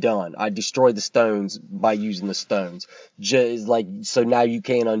be done. I destroyed the stones by using the stones. Just like, so now you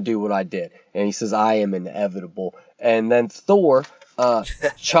can't undo what I did. And he says, I am inevitable. And then Thor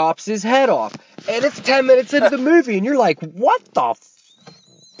chops his head off. And it's 10 minutes into the movie, and you're like, what the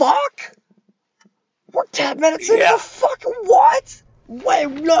fuck? We're 10 minutes into the fucking what? Wait,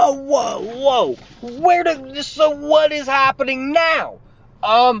 no, whoa. So what is happening now?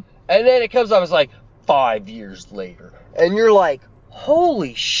 And then it comes up, it's like, 5 years later. And you're like,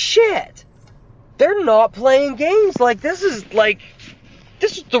 holy shit. They're not playing games. Like, this is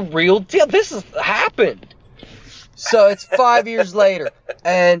the real deal. This has happened. So it's 5 years later,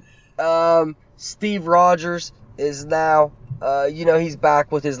 and Steve Rogers is now, he's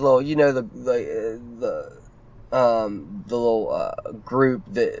back with his little, the little group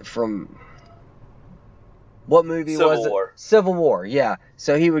that from what movie was it? Civil War. Civil War, yeah.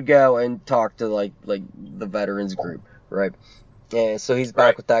 So he would go and talk to like the veterans group, right? And so he's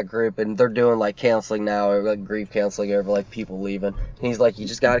back with that group, and they're doing like counseling now, or like grief counseling over like people leaving. And he's like, you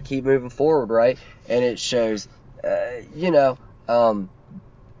just got to keep moving forward, right? And it shows.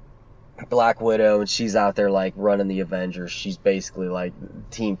 Black Widow, and she's out there like running the Avengers. She's basically like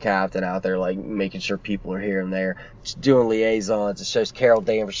team captain out there, like making sure people are here and there. She's doing liaisons. It shows Carol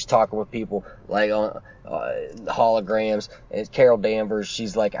Danvers. She's talking with people like on holograms. And Carol Danvers,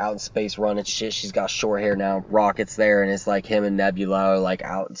 she's like out in space running shit. She's got short hair now. Rocket's there, and it's like him and Nebula are like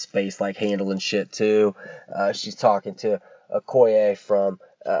out in space, like handling shit too. She's talking to Okoye from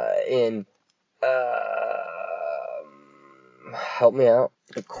help me out.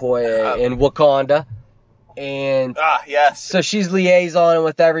 Okoye in Wakanda. And yes. So she's liaisoning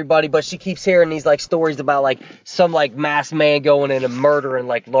with everybody, but she keeps hearing these like stories about like some like masked man going in and murdering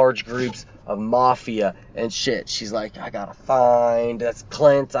like large groups of mafia and shit. She's like, I gotta find, that's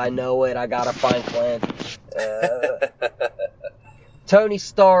Clint, I know it, I gotta find Clint. Tony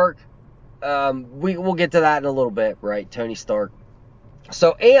Stark, we'll get to that in a little bit, right? Tony Stark.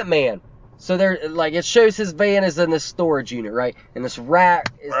 So Ant-Man. So there, like, it shows his van is in this storage unit, right? And this rat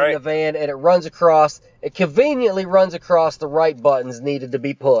is in the van, and it conveniently runs across the right buttons needed to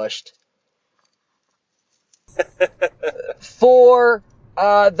be pushed. For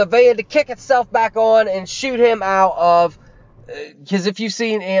the van to kick itself back on and shoot him out of, because if you've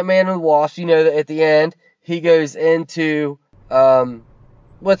seen Ant-Man and the Wasp, you know that at the end, he goes into,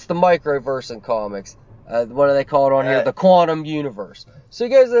 what's the microverse in comics? What do they call it on here? The quantum universe. So he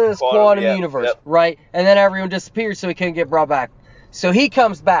goes into this quantum universe, right? And then everyone disappears, so he couldn't get brought back. So he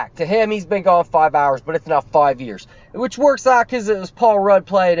comes back. To him, he's been gone 5 hours, but it's now 5 years. Which works out because it was Paul Rudd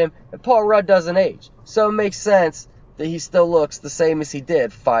playing him, and Paul Rudd doesn't age. So it makes sense that he still looks the same as he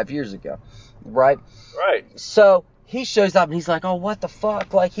did 5 years ago, right? Right. So he shows up and he's like, oh, what the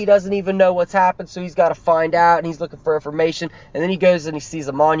fuck? Like, he doesn't even know what's happened, so he's got to find out, and he's looking for information. And then he goes and he sees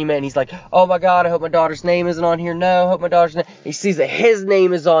a monument, and he's like, oh my God, I hope my daughter's name isn't on here. No, I hope my daughter's name. He sees that his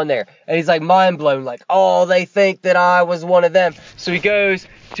name is on there, and he's like mind blown, like, oh, they think that I was one of them. So he goes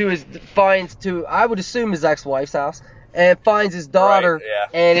to I would assume his ex-wife's house, and finds his daughter,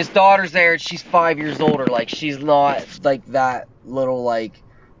 and his daughter's there, and she's 5 years older. Like, she's not like that little like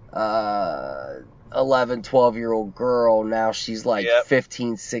 11, 12-year-old girl. Now she's like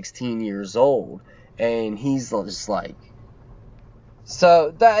 15, 16 years old. And he's just like...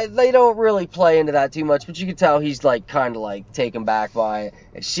 So, they don't really play into that too much, but you can tell he's, like, kind of, like, taken back by it.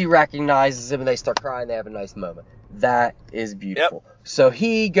 And she recognizes him, and they start crying. They have a nice moment. That is beautiful. Yep. So,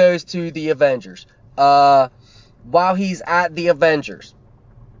 he goes to the Avengers. While he's at the Avengers,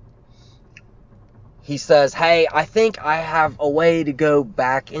 he says, hey, I think I have a way to go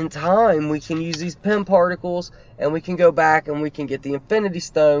back in time. We can use these Pym particles, and we can go back, and we can get the Infinity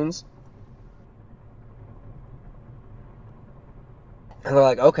Stones. And they're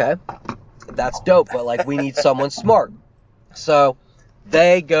like, okay, that's dope, but, like, we need someone smart. So,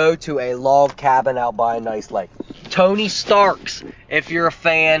 they go to a log cabin out by a nice lake. Tony Stark's, if you're a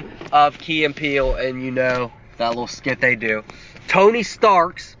fan of Key and Peele, and you know that little skit they do. Tony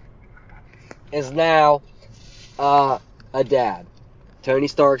Stark's is now a dad. Tony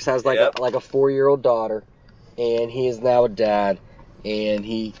Stark's has, like, a 4-year-old daughter, and he is now a dad, and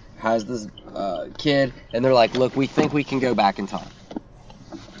he has this kid, and they're like, look, we think we can go back in time.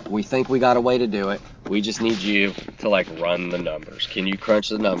 We think we got a way to do it. We just need you to, like, run the numbers. Can you crunch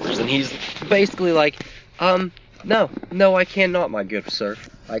the numbers? And he's basically like, no, I cannot, my good sir.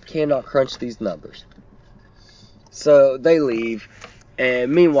 I cannot crunch these numbers. So they leave.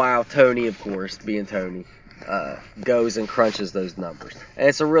 And meanwhile, Tony, of course, being Tony, goes and crunches those numbers. And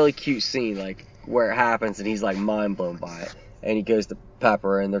it's a really cute scene, like, where it happens and he's, like, mind blown by it. And he goes to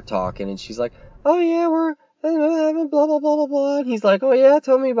Pepper and they're talking and she's like, oh yeah, we're having blah, blah, blah, blah, blah. And he's like, oh yeah,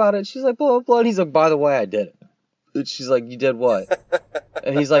 tell me about it. She's like, blah, blah, blah. And he's like, by the way, I did it. And she's like, you did what?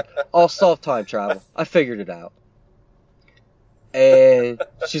 And he's like, I'll solve time travel. I figured it out. And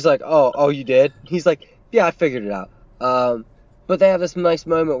she's like, oh, you did? He's like, yeah, I figured it out. But they have this nice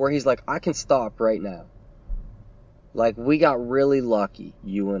moment where he's like, I can stop right now. Like, we got really lucky,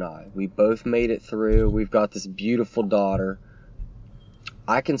 you and I. We both made it through. We've got this beautiful daughter.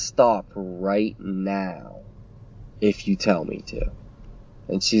 I can stop right now if you tell me to.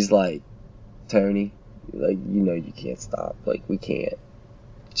 And she's like, Tony, like, you know you can't stop. Like, we can't.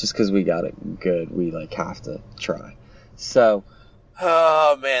 Just because we got it good, we, like, have to try. So...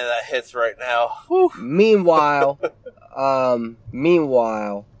 Oh, man, that hits right now. Whew. Meanwhile,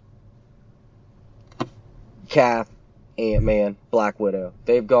 Cap, Ant-Man, Black Widow,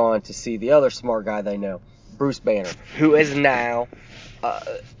 they've gone to see the other smart guy they know, Bruce Banner, who is now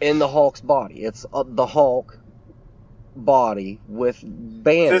in the Hulk's body. It's the Hulk body with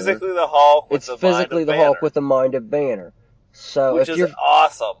Banner. Physically the Hulk with it's the physically mind of the Banner. Hulk with the mind of Banner. So which if is you're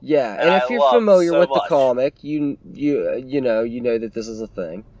awesome. Yeah, and if you're familiar with much. the comic, you know that this is a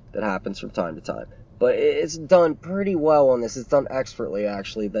thing that happens from time to time. But it's done pretty well on this. It's done expertly,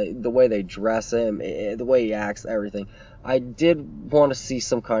 actually. The way they dress him, the way he acts, everything. I did want to see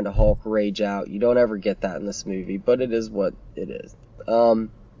some kind of Hulk rage out. You don't ever get that in this movie, but it is what it is.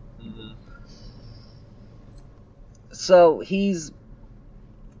 So he's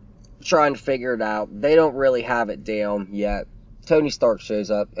trying to figure it out. They don't really have it down yet. Tony Stark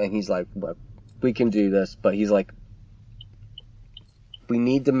shows up and he's like, look, we can do this, but he's like, we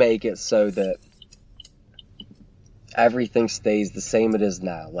need to make it so that everything stays the same it is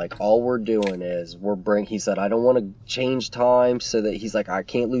now. Like, all we're doing is he said, I don't want to change time so that he's like, I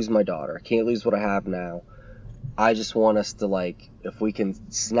can't lose my daughter. I can't lose what I have now. I just want us to, like, if we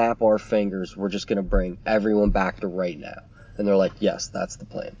can snap our fingers, we're just going to bring everyone back to right now. And they're like, yes, that's the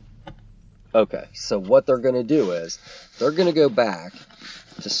plan. Okay, so what they're going to do is, they're going to go back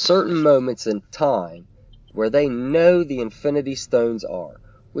to certain moments in time where they know the Infinity Stones are,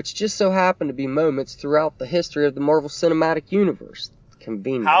 which just so happen to be moments throughout the history of the Marvel Cinematic Universe.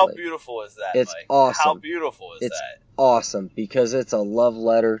 Conveniently. How beautiful is that, It's Mike? awesome. How beautiful is It's that? awesome, because it's a love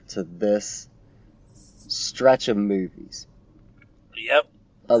letter to this stretch of movies. Yep.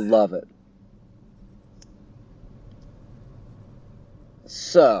 I love it.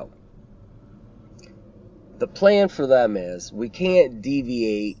 So, the plan for them is, we can't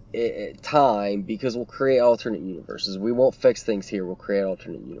deviate time because we'll create alternate universes. We won't fix things here, we'll create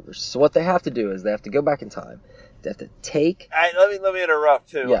alternate universes. So what they have to do is, they have to go back in time. They have to take... Let me interrupt,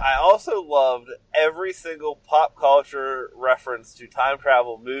 too. Yeah. I also loved every single pop culture reference to time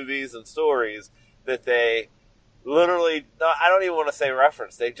travel movies and stories that they literally... I don't even want to say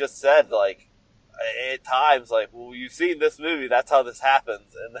reference. They just said, like, at times, like, well, you've seen this movie, that's how this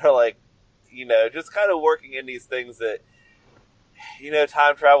happens. And they're like, you know, just kind of working in these things that, you know,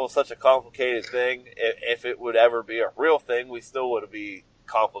 time travel is such a complicated thing. If it would ever be a real thing, we still would be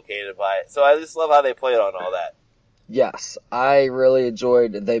complicated by it. So I just love how they played on all that. Yes, I really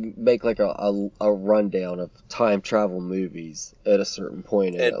enjoyed, they make like a rundown of time travel movies at a certain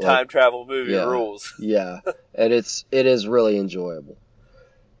point. And time travel movie rules. Yeah, and it is really enjoyable.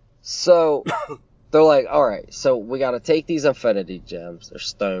 So, They're like, all right, so we got to take these Infinity Gems or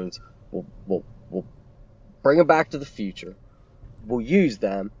stones. We'll bring them back to the future. We'll use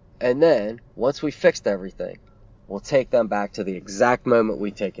them, and then once we fixed everything, we'll take them back to the exact moment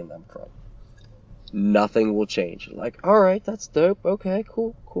we've taken them from. Nothing will change. Like, all right, that's dope. Okay,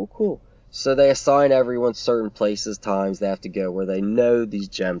 cool. So they assign everyone certain places, times they have to go where they know these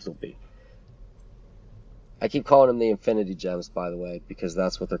gems will be. I keep calling them the Infinity Gems, by the way, because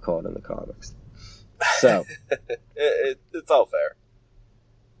that's what they're called in the comics. So it's all fair.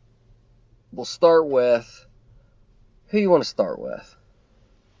 We'll start with... Who you want to start with?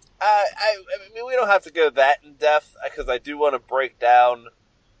 I mean, we don't have to go that in depth, because I do want to break down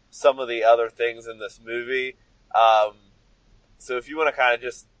some of the other things in this movie. So if you want to kind of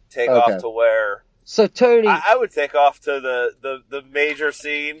just take off to where... So Tony... I would take off to the major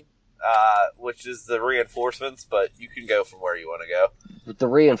scene, which is the reinforcements, but you can go from where you want to go. With the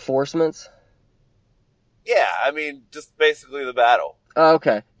reinforcements? Yeah, I mean, just basically the battle.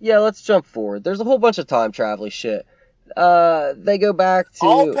 Okay. Yeah, let's jump forward. There's a whole bunch of time travel shit. They go back to...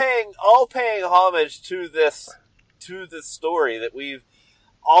 All paying homage to this story that we've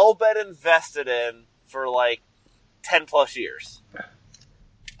all been invested in for like 10 plus years.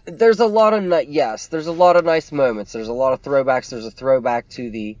 There's a lot of there's a lot of nice moments. There's a lot of throwbacks. There's a throwback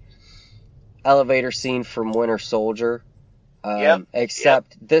to the elevator scene from Winter Soldier.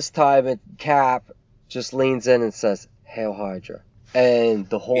 Except this time Cap just leans in and says, "Hail Hydra." And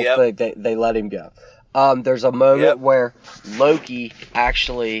the whole thing, they let him go. There's a moment where Loki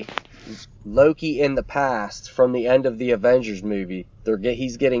in the past, from the end of the Avengers movie,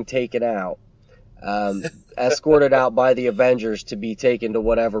 he's getting taken out, escorted out by the Avengers to be taken to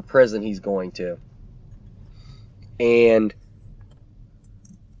whatever prison he's going to. And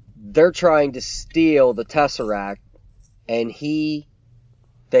they're trying to steal the Tesseract, and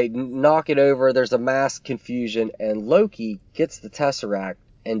they knock it over, there's a mass confusion, and Loki gets the Tesseract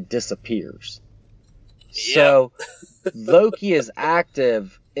and disappears. So, Loki is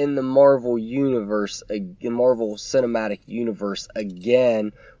active in the Marvel universe, Marvel Cinematic Universe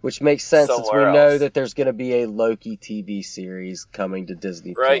again, which makes sense since we know that there's going to be a Loki TV series coming to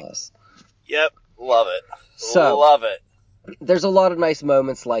Disney+. Plus. Yep, love it. Love it. There's a lot of nice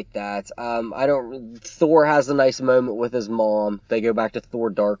moments like that. Thor has a nice moment with his mom. They go back to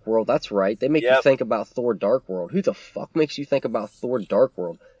Thor Dark World. That's right. They make you think about Thor Dark World. Who the fuck makes you think about Thor Dark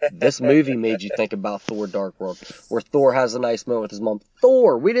World? This movie made you think about Thor Dark World, where Thor has a nice moment with his mom.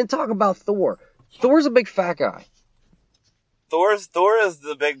 Thor! We didn't talk about Thor. Thor's a big fat guy. Thor is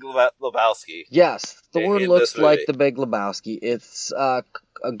the big Lebowski. Yes, Thor looks like the big Lebowski. It's a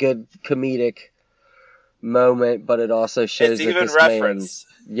good comedic moment, but it also shows that this reference.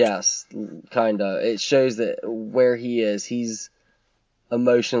 Yes, kinda. It shows that where he is, he's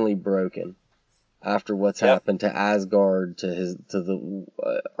emotionally broken after what's happened to Asgard, to the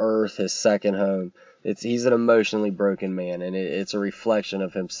Earth, his second home. He's an emotionally broken man, and it's a reflection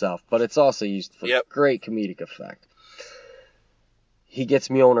of himself. But it's also used for great comedic effect. He gets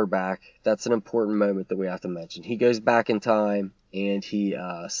Mjolnir back. That's an important moment that we have to mention. He goes back in time and he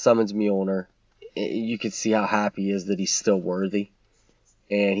summons Mjolnir. You can see how happy he is that he's still worthy.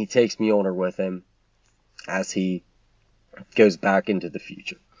 And he takes Mjolnir with him as he goes back into the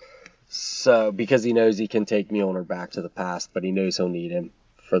future. So, because he knows he can take Mjolnir back to the past, but he knows he'll need him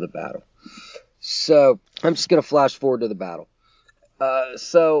for the battle. So, I'm just going to flash forward to the battle.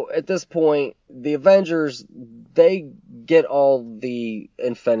 So, at this point, the Avengers, they get all the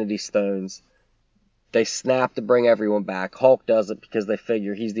Infinity Stones. They snap to bring everyone back. Hulk does it because they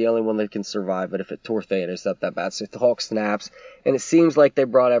figure he's the only one that can survive it if it tore Thanos up that bad. So the Hulk snaps, and it seems like they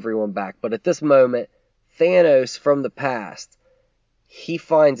brought everyone back. But at this moment, Thanos from the past, he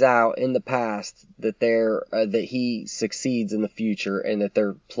finds out in the past that that he succeeds in the future and that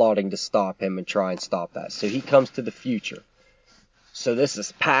they're plotting to stop him and try and stop that. So he comes to the future. So this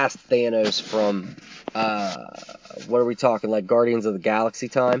is past Thanos from, what are we talking, like Guardians of the Galaxy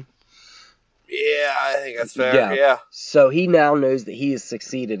time? Yeah, I think that's fair. Yeah. So he now knows that he has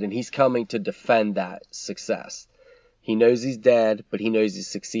succeeded, and he's coming to defend that success. He knows he's dead, but he knows he's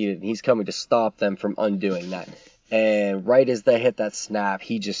succeeded, and he's coming to stop them from undoing that. And right as they hit that snap,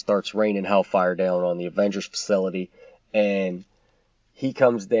 he just starts raining hellfire down on the Avengers facility, and he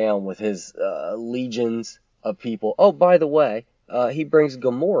comes down with his legions of people. Oh, by the way, he brings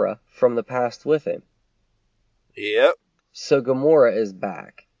Gamora from the past with him. Yep. So Gamora is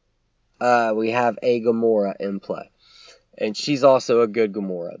back. We have a Gamora in play. And she's also a good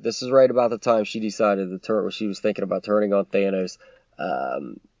Gamora. This is right about the time she decided she was thinking about turning on Thanos.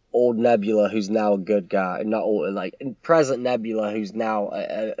 old Nebula, who's now a good guy, not old, like present Nebula, who's now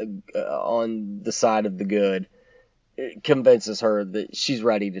on the side of the good, convinces her that she's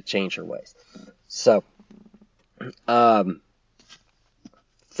ready to change her ways. So,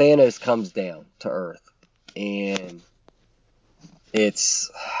 Thanos comes down to Earth, and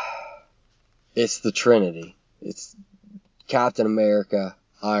it's the Trinity. It's Captain America,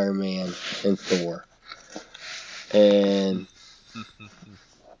 Iron Man, and Thor. And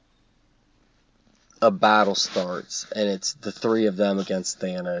a battle starts, and it's the three of them against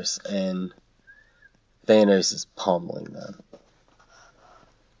Thanos, and Thanos is pummeling them.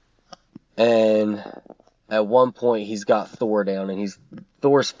 And at one point, he's got Thor down, and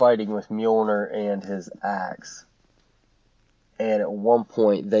Thor's fighting with Mjolnir and his axe. And at one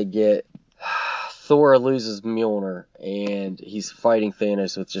point, Thor loses Mjolnir, and he's fighting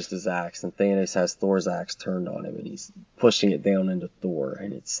Thanos with just his axe, and Thanos has Thor's axe turned on him, and he's pushing it down into Thor,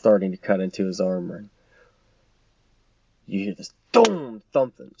 and it's starting to cut into his armor, and you hear this boom,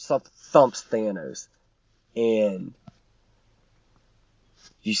 something thumps Thanos, and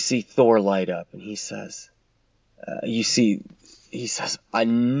you see Thor light up, and he says, I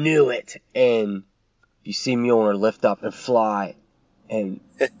knew it, and you see Mjolnir lift up and fly, and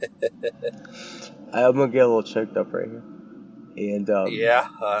I'm gonna get a little choked up right here. And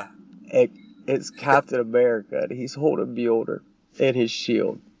it's Captain America, and he's holding Mjolnir and his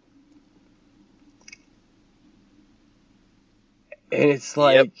shield. And it's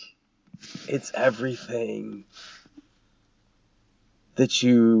like, it's everything that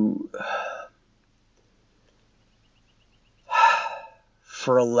you,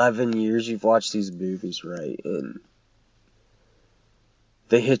 for 11 years you've watched these movies, right? And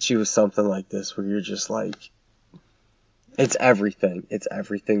they hit you with something like this where you're just like, it's everything. It's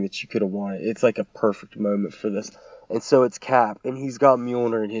everything that you could have wanted. It's like a perfect moment for this. And so it's Cap, and he's got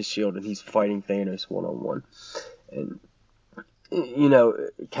Mjolnir in his shield, and he's fighting Thanos one-on-one. And, you know,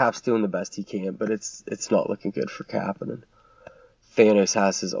 Cap's doing the best he can, but it's not looking good for Cap. And Thanos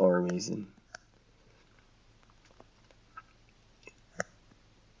has his armies, and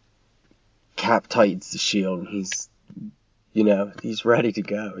Cap tightens the shield, and he's ready to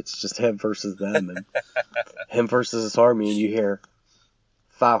go. It's just him versus them, and him versus his army, and you hear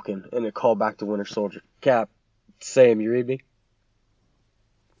Falcon, and a call back to Winter Soldier. Cap, Sam, you read me?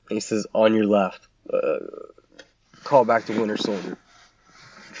 And he says, on your left. Call back to Winter Soldier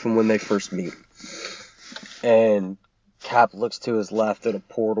from when they first meet. And Cap looks to his left, and a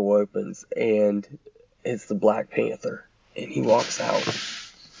portal opens, and it's the Black Panther. And he walks out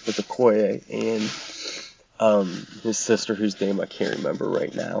with Okoye and his sister, whose name I can't remember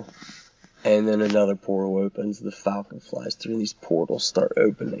right now. And then another portal opens, the Falcon flies through, and these portals start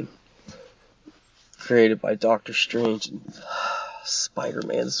opening. Created by Doctor Strange, and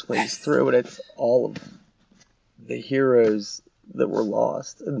Spider-Man swings through, and it's all of the heroes that were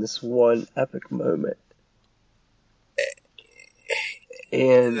lost in this one epic moment.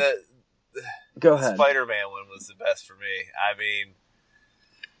 And go ahead. The Spider-Man one was the best for me. I mean,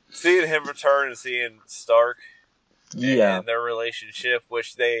 seeing him return and seeing Stark and their relationship,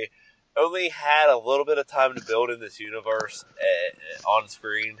 which they only had a little bit of time to build in this universe on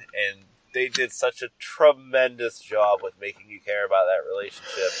screen, and they did such a tremendous job with making you care about that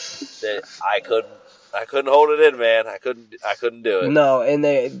relationship that I couldn't hold it in, man. I couldn't do it. No, and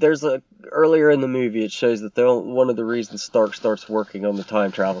earlier in the movie it shows that one of the reasons Stark starts working on the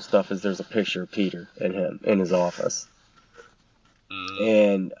time travel stuff is there's a picture of Peter and him in his office.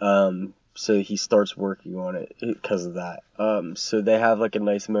 And so he starts working on it because of that. So they have like a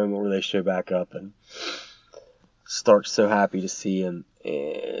nice moment where they show back up, and Stark's so happy to see him,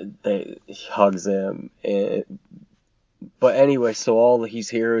 and he hugs him. But anyway, so all these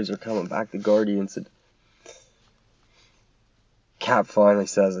heroes are coming back, the Guardians, and Cap finally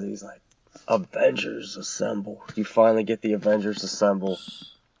says it. He's like, Avengers assemble. You finally get the Avengers assemble.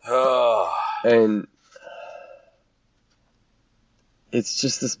 And it's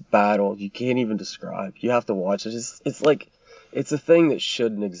just this battle you can't even describe. You have to watch it. It's like, it's a thing that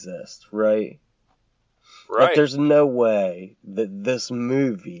shouldn't exist, right? Right. Like, there's no way that this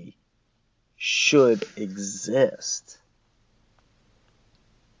movie should exist.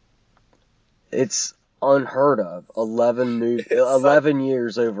 It's unheard of. 11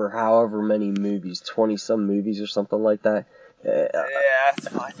 years over however many movies, 20-some movies or something like that.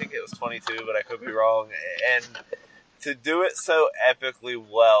 I think it was 22, but I could be wrong. And to do it so epically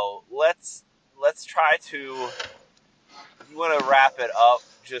well, let's try to. You want to wrap it up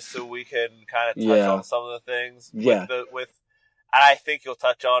just so we can kind of touch on some of the things. I think you'll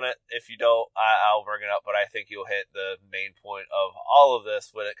touch on it. If you don't, I'll bring it up, but I think you'll hit the main point of all of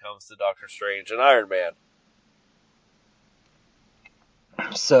this when it comes to Doctor Strange and Iron Man.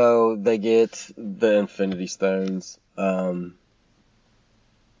 So they get the Infinity Stones.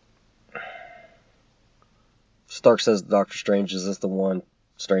 Stark says to Doctor Strange, is this the one?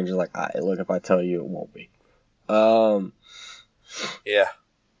 Stranger's like, look, if I tell you, it won't be. Yeah.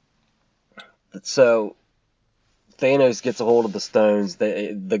 So Thanos gets a hold of the stones,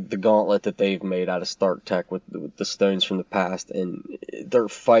 the gauntlet that they've made out of Stark tech with the stones from the past, and they're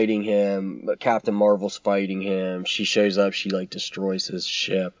fighting him. Captain Marvel's fighting him. She shows up. She destroys his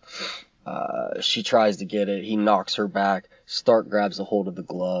ship. She tries to get it. He knocks her back. Stark grabs a hold of the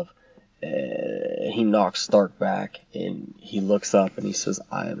glove. He knocks Stark back, and he looks up and he says,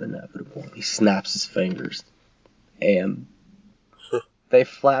 "I am inevitable." He snaps his fingers, and they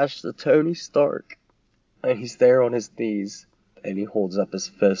flash to Tony Stark. And he's there on his knees, and he holds up his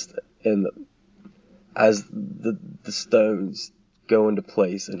fist, and as the stones go into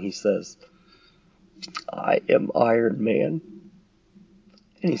place, and he says, "I am Iron Man."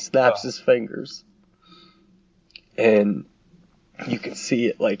 And he snaps his fingers. And you can see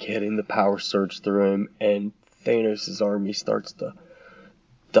it hitting the power surge through him, and Thanos' army starts to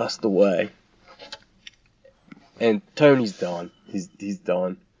dust away. And Tony's done. He's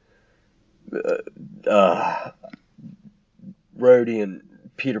done. Rhodey and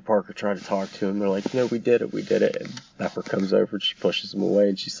Peter Parker try to talk to him. They're like, "No, we did it. And Pepper comes over and she pushes him away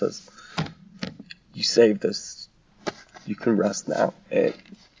and she says, "You saved us. You can rest now." And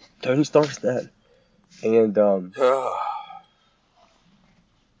Tony Stark's dead. And,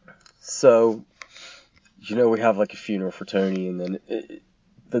 so, we have a funeral for Tony, and then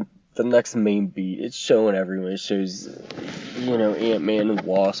the next main beat, it's showing everyone. It shows, Ant-Man and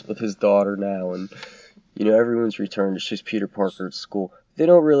Wasp with his daughter now, and, everyone's returned. It shows Peter Parker at school. They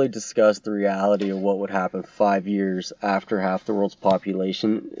don't really discuss the reality of what would happen 5 years after half the world's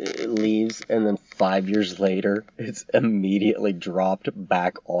population leaves, and then 5 years later, it's immediately dropped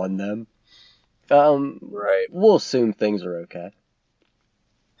back on them. Right. We'll assume things are okay.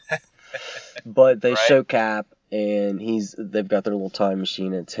 But they show Cap, and they've got their little time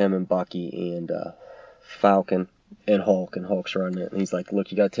machine, and it's him and Bucky and Falcon and Hulk's running it. And he's like,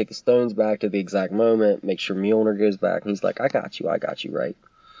 "Look, you gotta take the stones back to the exact moment, make sure Mjolnir goes back." And he's like, I got you, right?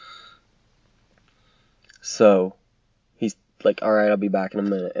 So he's like, "Alright, I'll be back in a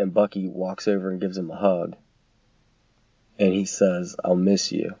minute." And Bucky walks over and gives him a hug. And he says, "I'll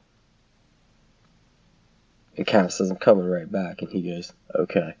miss you." And Cap says, "I'm coming right back." And he goes,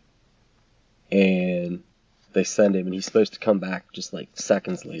 "Okay." And they send him, and he's supposed to come back just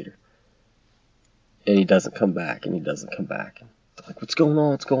seconds later. And he doesn't come back, and he doesn't come back. And they're like, What's going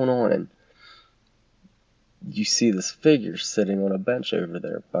on? And you see this figure sitting on a bench over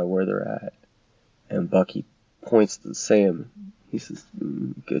there by where they're at. And Bucky points to Sam. He says,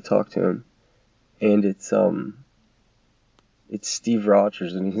 "Go talk to him." And it's Steve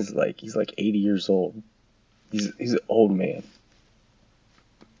Rogers, and he's 80 years old. He's an old man.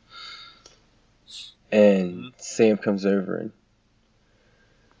 And Sam comes over and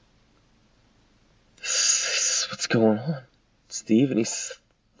says, "What's going on, Steve?" And he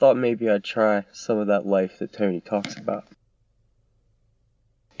thought maybe I'd try some of that life that Tony talks about.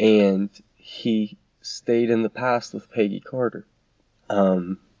 And he stayed in the past with Peggy Carter.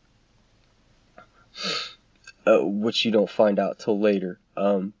 Which you don't find out till later.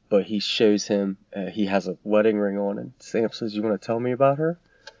 But he shows him, he has a wedding ring on, and Sam says, "You want to tell me about her?"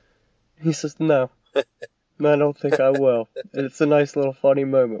 He says, "No. I don't think I will." And it's a nice little funny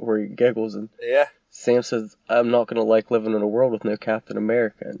moment where he giggles, and Sam says, "I'm not going to like living in a world with no Captain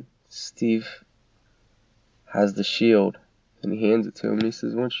America." And Steve has the shield, and he hands it to him, and he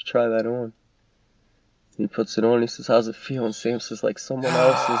says, "Why don't you try that on?" And he puts it on, and he says, "How's it feel?" And Sam says, "Like someone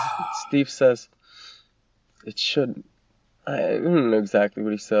else's." Steve says, "It shouldn't." I don't know exactly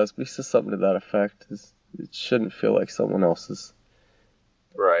what he says, but he says something to that effect. It shouldn't feel like someone else's.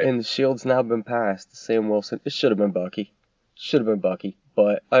 Right. And the shield's now been passed to Sam Wilson. It should have been Bucky.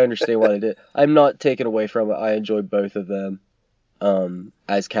 But I understand why they did. I'm not taking away from it. I enjoy both of them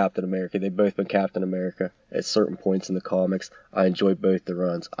as Captain America. They've both been Captain America at certain points in the comics. I enjoy both the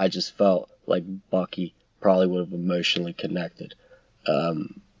runs. I just felt like Bucky probably would have emotionally connected.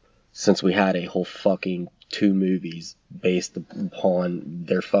 Since we had a whole fucking 2 movies based upon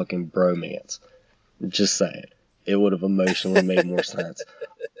their fucking bromance. Just saying. It would have emotionally made more sense.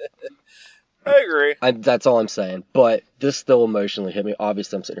 I agree. That's all I'm saying. But this still emotionally hit me.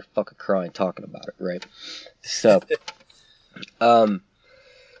 Obviously, I'm sitting here fucking crying talking about it, right? So, and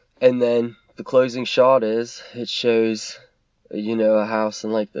then the closing shot it shows a house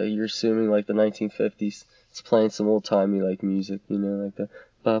in like you're assuming like the 1950s. It's playing some old timey like music, like the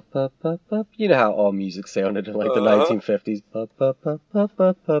ba ba ba ba. You know how all music sounded in like the 1950s, ba ba ba ba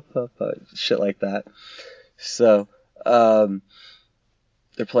ba ba ba ba, shit like that. So,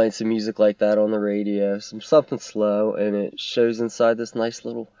 they're playing some music like that on the radio, something slow, and it shows inside this nice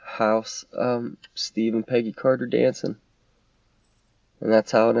little house, Steve and Peggy Carter dancing, and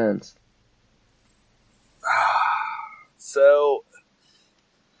that's how it ends. So,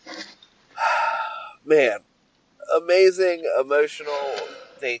 man, amazing, emotional.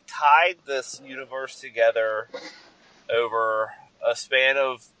 They tied this universe together over a span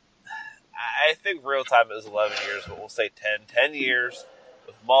of, I think real time is 11 years, but we'll say 10 years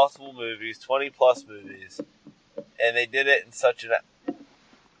with multiple movies, 20 plus movies. And they did it in such an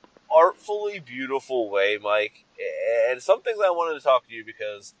artfully beautiful way, Mike. And some things I wanted to talk to you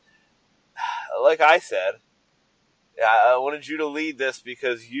because, like I said, I wanted you to lead this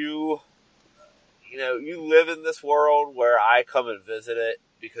because you live in this world where I come and visit it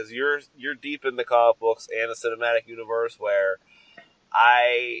because you're deep in the comic books and the cinematic universe where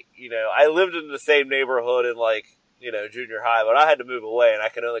I lived in the same neighborhood in junior high, but I had to move away and I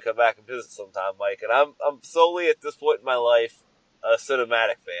can only come back and visit sometime, Mike. And I'm solely at this point in my life a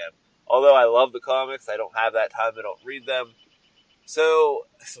cinematic fan. Although I love the comics, I don't have that time. I don't read them. So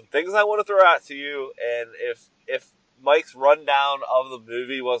some things I want to throw out to you, and if Mike's rundown of the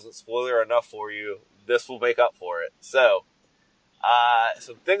movie wasn't spoiler enough for you, this will make up for it. So,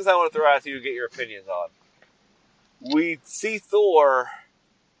 some things I want to throw out to you to get your opinions on. We see Thor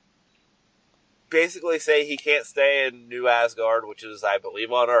basically say he can't stay in New Asgard, which is, I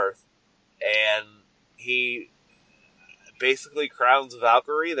believe, on Earth, and he basically crowns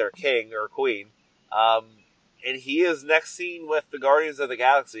Valkyrie, their king or queen, and he is next seen with the Guardians of the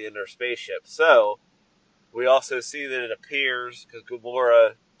Galaxy in their spaceship. So, we also see that it appears, because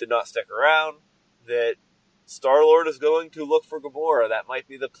Gamora did not stick around, that Star-Lord is going to look for Gamora. That might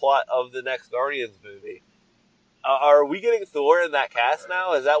be the plot of the next Guardians movie. Are we getting Thor in that cast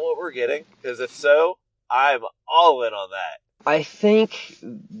now? Is that what we're getting? Because if so, I'm all in on that. I think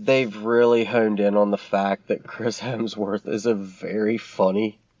they've really honed in on the fact that Chris Hemsworth is a very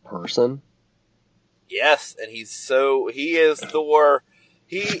funny person. Yes, and he is Thor.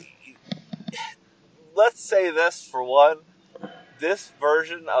 Let's say this for one. This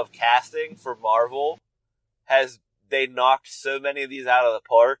version of casting for Marvel they knocked so many of these out of the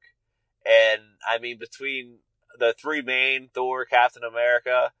park. And, I mean, between the three main, Thor, Captain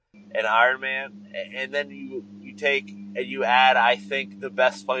America, and Iron Man, and then you take and you add, I think, the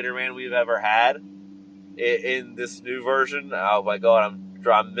best Spider-Man we've ever had in this new version. Oh my god,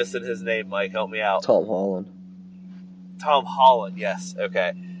 I'm missing his name, Mike. Help me out. Tom Holland. Tom Holland, yes.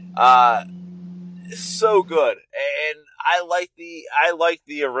 Okay. So good. And I like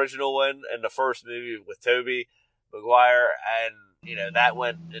the original one in the first movie with Tobey Maguire, and that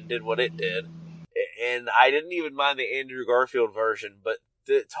went and did what it did. And I didn't even mind the Andrew Garfield version, but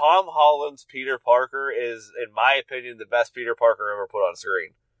Tom Holland's Peter Parker is, in my opinion, the best Peter Parker ever put on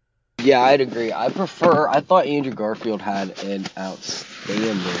screen. Yeah, I'd agree. I thought Andrew Garfield had an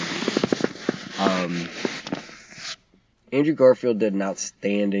outstanding, Andrew Garfield did an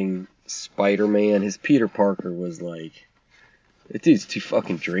outstanding Spider-Man. His Peter Parker was like, that dude's too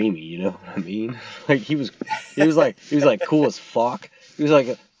fucking dreamy, you know what I mean? Like, he was like cool as fuck. He was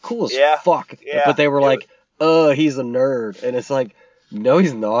like cool as fuck. Yeah. But they were like, he's a nerd. And it's like, no,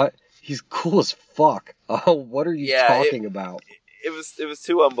 he's not. He's cool as fuck. Oh, what are you talking about? It was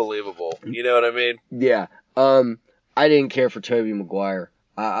too unbelievable. You know what I mean? Yeah. I didn't care for Tobey Maguire.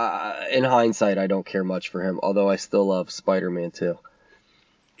 In hindsight, I don't care much for him, although I still love Spider-Man 2.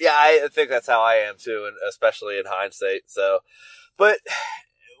 Yeah, I think that's how I am too, and especially in hindsight. So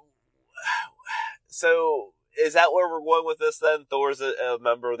is that where we're going with this then? Thor's a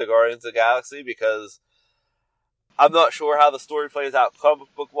member of the Guardians of the Galaxy? Because I'm not sure how the story plays out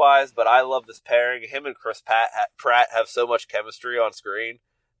comic book wise, but I love this pairing. Him and Chris Pratt have so much chemistry on screen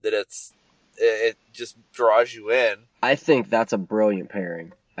that it just draws you in. I think that's a brilliant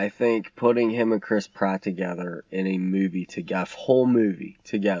pairing. I think putting him and Chris Pratt together in a movie together, whole movie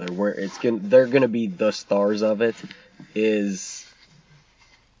together, where they're gonna be the stars of it, is,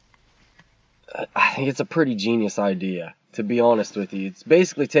 I think it's a pretty genius idea, to be honest with you. It's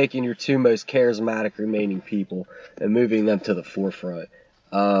basically taking your two most charismatic remaining people and moving them to the forefront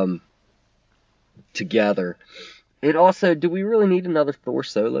together. It also, do we really need another Thor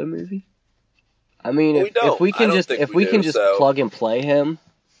solo movie? I mean, if we can just plug and play him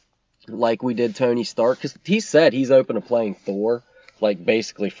like we did Tony Stark, because he said he's open to playing Thor like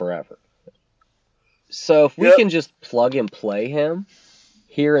basically forever. So if we Yep. can just plug and play him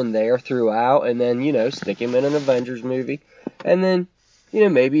here and there throughout, and then, stick him in an Avengers movie, and then,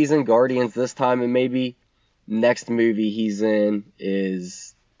 maybe he's in Guardians this time, and maybe next movie he's in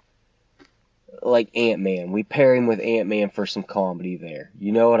is like Ant-Man. We pair him with Ant-Man for some comedy there.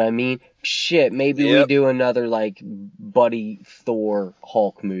 You know what I mean? Shit, maybe we Yep. do another, like, buddy Thor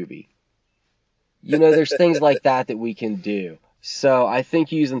Hulk movie. There's things like that we can do. So I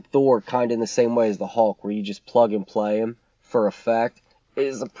think using Thor kind of in the same way as the Hulk, where you just plug and play him for effect,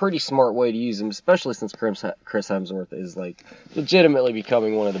 is a pretty smart way to use him, especially since Chris Hemsworth is, like, legitimately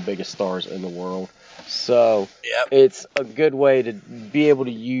becoming one of the biggest stars in the world. So Yep. it's a good way to be able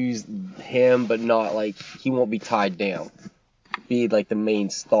to use him, but not, like, he won't be tied down. Be, like, the main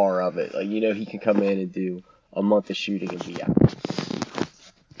star of it. Like, he can come in and do a month of shooting and be out.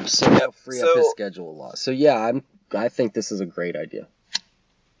 So that'll free up his schedule a lot. So yeah, I think this is a great idea.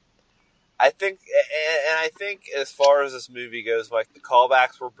 I think as far as this movie goes, like, the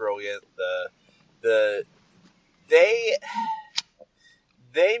callbacks were brilliant. They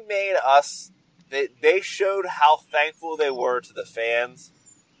made us. They showed how thankful they were to the fans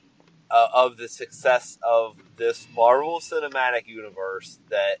of the success of this Marvel Cinematic Universe.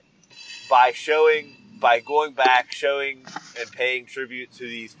 That by going back, showing and paying tribute to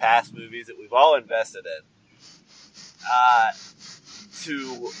these past movies that we've all invested in,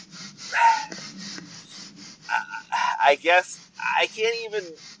 I guess I can't even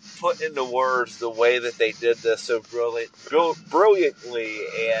put into words the way that they did this so brilliantly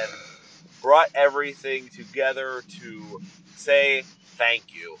and brought everything together to say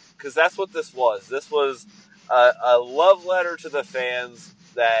thank you. Because that's what this was. This was a love letter to the fans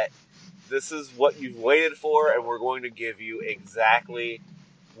that this is what you've waited for, and we're going to give you exactly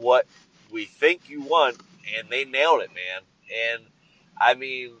what we think you want. And they nailed it, man. And, I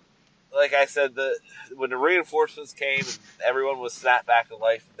mean, like I said, when the reinforcements came and everyone was snapped back to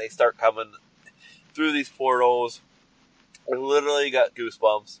life, and they start coming through these portals, I literally got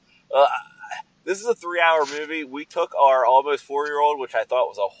goosebumps. This is a 3-hour movie. We took our almost 4-year-old, which I thought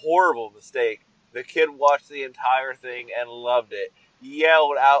was a horrible mistake. The kid watched the entire thing and loved it.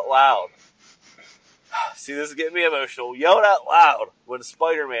 Yelled out loud. See, this is getting me emotional. Yelled out loud when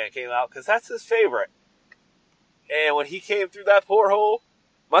Spider-Man came out, because that's his favorite. And when he came through that porthole,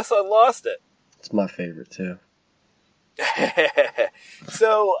 my son lost it. It's my favorite, too.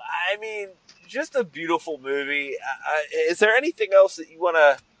 So, I mean, just a beautiful movie. Is there anything else that you want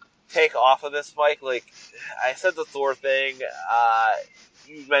to take off of this, Mike? Like, I said the Thor thing.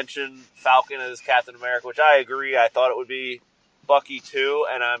 You mentioned Falcon as Captain America, which I agree. I thought it would be Bucky, too,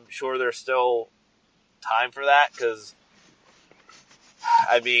 and I'm sure there's still time for that, because,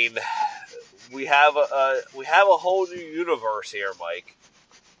 I mean, we have a whole new universe here, Mike,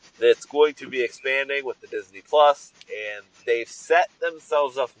 that's going to be expanding with the Disney Plus, and they've set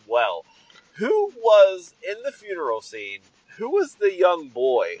themselves up well. Who was in the funeral scene? Who was the young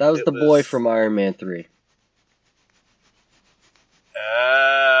boy? That was the boy from Iron Man 3.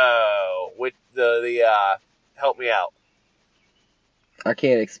 Oh, with the help me out. I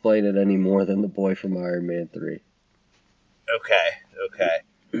can't explain it any more than the boy from Iron Man 3. Okay.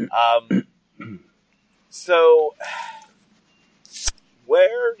 So,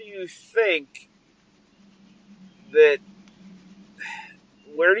 where do you think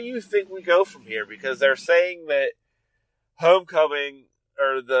we go from here? Because they're saying that Homecoming,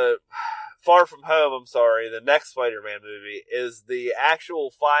 or the Far From Home, I'm sorry, the next Spider-Man movie, is the actual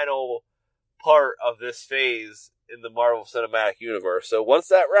final part of this phase in the Marvel Cinematic Universe. So once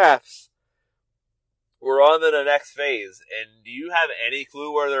that wraps, we're on to the next phase. And do you have any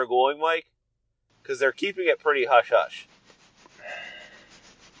clue where they're going, Mike? Because they're keeping it pretty hush-hush.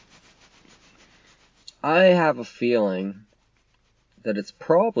 I have a feeling that it's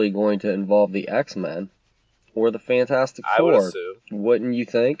probably going to involve the X-Men or the Fantastic Four. I would assume. Wouldn't you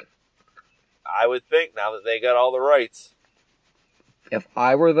think? I would think, now that they got all the rights. If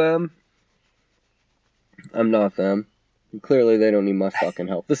I were them, I'm not them. Clearly, they don't need my fucking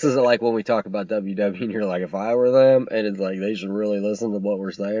help. This isn't like when we talk about WWE and you're like, if I were them, and it's like, they should really listen to what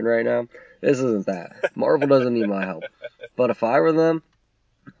we're saying right now. This isn't that. Marvel doesn't need my help. But if I were them,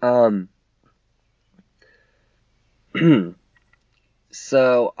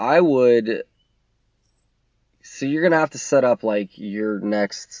 so I would, so you're going to have to set up, like, your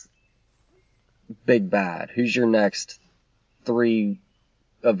next big bad. Who's your next 3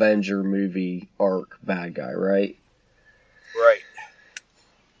 Avenger movie arc bad guy, right? Right.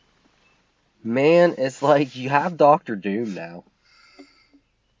 Man, it's like you have Doctor Doom now.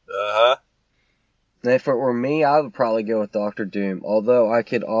 Uh-huh. If it were me, I would probably go with Doctor Doom. Although I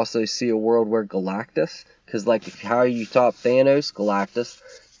could also see a world where Galactus, because like how you top Thanos, Galactus.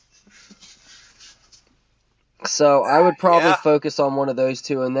 So I would probably focus on one of those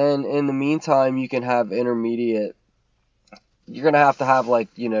two, and then in the meantime, you can have intermediate. You're gonna have to have like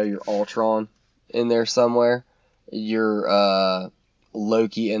your Ultron in there somewhere, your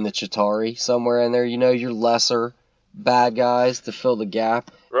Loki and the Chitauri somewhere in there. Your lesser bad guys to fill the gap.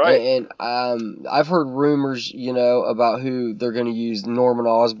 Right. And I've heard rumors, about who they're going to use, Norman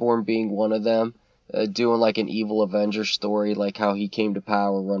Osborn being one of them, doing like an evil Avenger story, like how he came to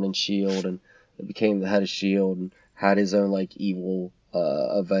power running S.H.I.E.L.D. and became the head of S.H.I.E.L.D. and had his own like evil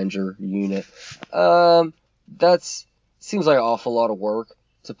Avenger unit. That's seems like an awful lot of work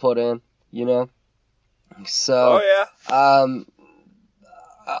to put in, So,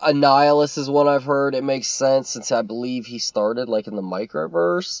 Annihilus is one I've heard. It makes sense since I believe he started like in the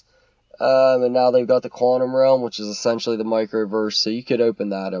microverse. And now they've got the quantum realm, which is essentially the microverse. So you could open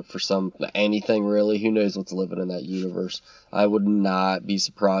that up for anything really. Who knows what's living in that universe? I would not be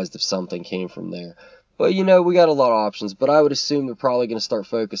surprised if something came from there. But we got a lot of options. But I would assume they're probably going to start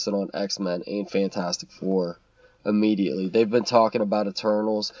focusing on X-Men and Fantastic Four immediately. They've been talking about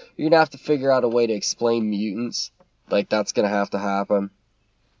Eternals. You're going to have to figure out a way to explain mutants. Like that's going to have to happen.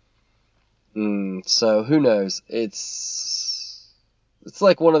 So who knows? It's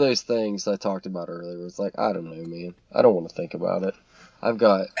like one of those things I talked about earlier. It's like, I don't know, man. I don't want to think about it. I've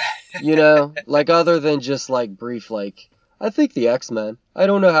got, like other than just like brief, like, I think the X-Men. I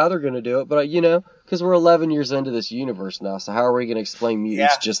don't know how they're going to do it, but because we're 11 years into this universe now, so how are we going to explain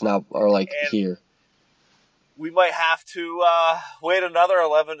mutants just now, or like here? We might have to wait another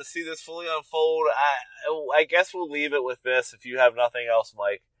 11 to see this fully unfold. I guess we'll leave it with this if you have nothing else,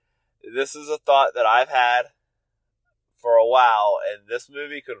 Mike. This is a thought that I've had for a while, and this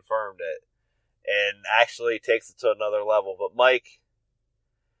movie confirmed it and actually takes it to another level. But Mike,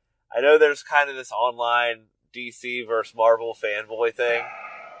 I know there's kind of this online DC versus Marvel fanboy thing,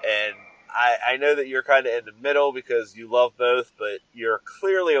 and I know that you're kind of in the middle because you love both, but you're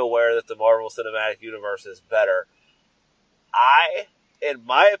clearly aware that the Marvel Cinematic Universe is better. I, in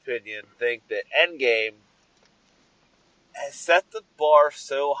my opinion, think that Endgame has set the bar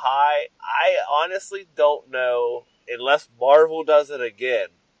so high, I honestly don't know, unless Marvel does it again,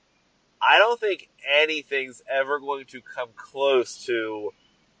 I don't think anything's ever going to come close to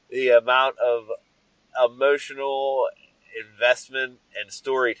the amount of emotional investment and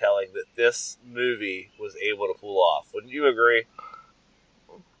storytelling that this movie was able to pull off. Wouldn't you agree?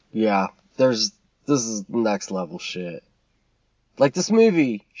 Yeah, this is next level shit. Like, this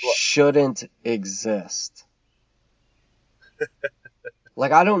movie shouldn't exist.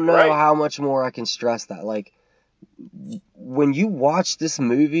 Like, I don't know how much more I can stress that. Like, when you watch this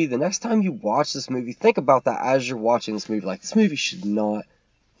movie, the next time you watch this movie, think about that as you're watching this movie. Like, this movie should not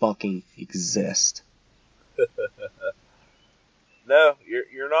fucking exist. No,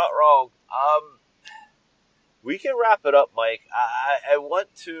 you're not wrong. We can wrap it up, Mike. I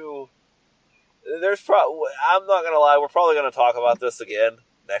want to. I'm not gonna lie. We're probably gonna talk about this again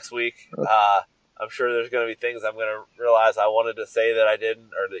next week. I'm sure there's gonna be things I'm gonna realize I wanted to say that I didn't,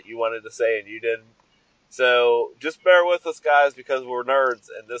 or that you wanted to say and you didn't. So just bear with us, guys, because we're nerds,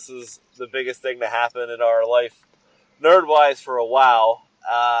 and this is the biggest thing to happen in our life, nerd-wise, for a while.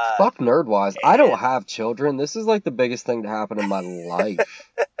 Fuck nerd-wise. I don't have children. This is like the biggest thing to happen in my life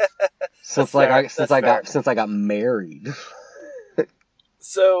since I got married.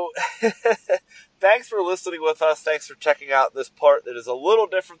 So, thanks for listening with us. Thanks for checking out this part that is a little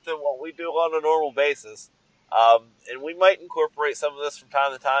different than what we do on a normal basis. And we might incorporate some of this from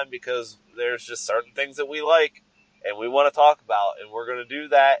time to time because there's just certain things that we like and we want to talk about, and we're going to do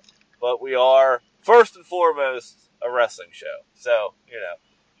that. But we are, first and foremost, a wrestling show. So,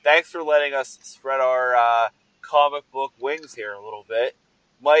 thanks for letting us spread our comic book wings here a little bit.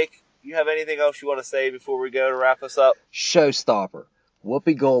 Mike, you have anything else you want to say before we go to wrap us up? Showstopper.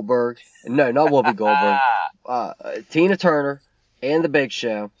 Whoopi Goldberg. No, not Whoopi Goldberg. Tina Turner and The Big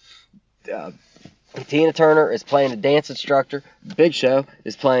Show. Tina Turner is playing a dance instructor. The Big Show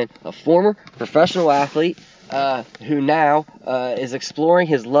is playing a former professional athlete who now is exploring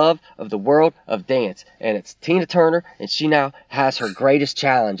his love of the world of dance. And it's Tina Turner, and she now has her greatest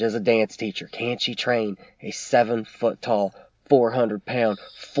challenge as a dance teacher. Can she train a 7-foot-tall, 400-pound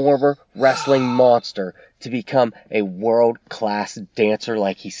former wrestling monster to become a world-class dancer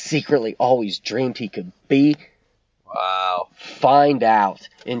like he secretly always dreamed he could be? Wow. Find out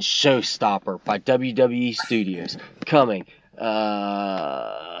in Showstopper by WWE Studios, coming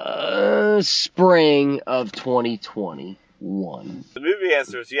spring of 2020. one. The movie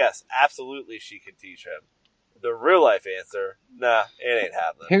answer is yes, absolutely she can teach him. The real life answer, nah, it ain't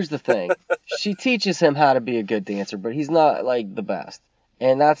happening. Here's the thing. She teaches him how to be a good dancer, but he's not, like, the best.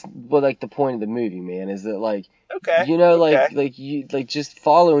 And that's what, like, the point of the movie, man, is that, like, Okay. you know, okay. like just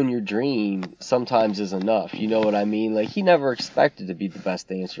following your dream sometimes is enough. You know what I mean? Like, he never expected to be the best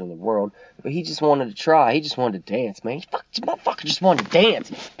dancer in the world, but he just wanted to try. He just wanted to dance, man. Motherfucker just wanted to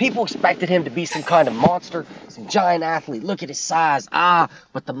dance. People expected him to be some kind of monster, some giant athlete. Look at his size.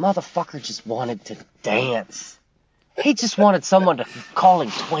 But the motherfucker just wanted to dance. He just wanted someone to call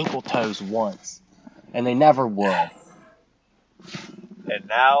him Twinkle Toes once, and they never would. And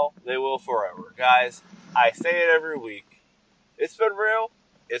now they will forever. Guys, I say it every week. It's been real.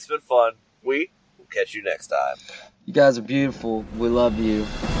 It's been fun. We will catch you next time. You guys are beautiful. We love you.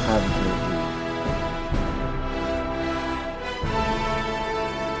 Have a great week.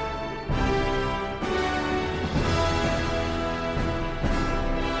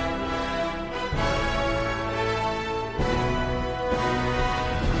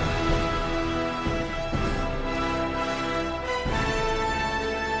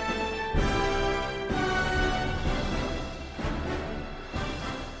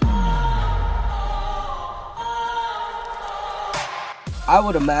 I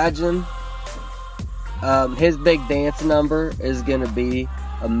would imagine his big dance number is going to be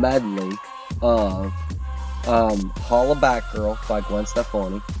a medley of Holla Back Girl by Gwen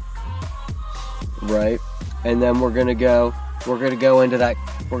Stefani, right? And then we're going to go into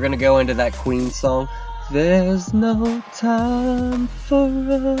that Queen song, There's No Time for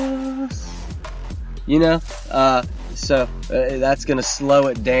Us. You know, so that's going to slow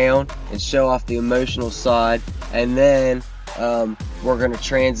it down and show off the emotional side, and then we're going to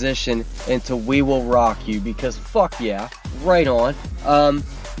transition into We Will Rock You, because fuck yeah, right on.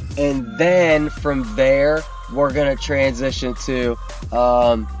 And then from there, we're going to transition to,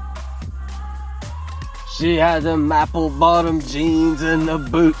 she had them apple bottom jeans and the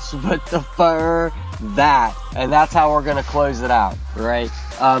boots with the fur, and that's how we're going to close it out, right?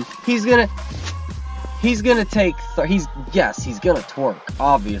 He's going to twerk,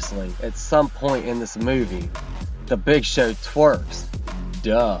 obviously, at some point in this movie. The Big Show twerks.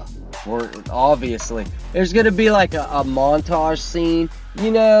 Duh. Obviously. There's gonna be like a montage scene.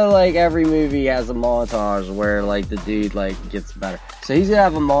 You know, like every movie has a montage where like the dude like gets better. So he's gonna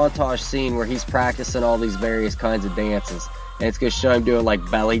have a montage scene where he's practicing all these various kinds of dances. And it's gonna show him doing like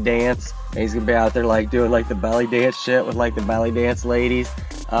belly dance. And he's gonna be out there like doing like the belly dance shit with like the belly dance ladies.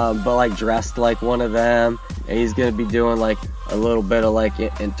 But like dressed like one of them. And he's gonna be doing like a little bit of like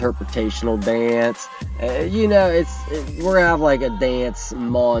interpretational dance. You know, we're gonna have like a dance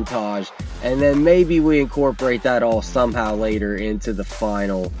montage, and then maybe we incorporate that all somehow later into the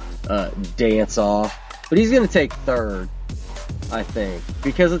final dance off. But he's gonna take third, I think,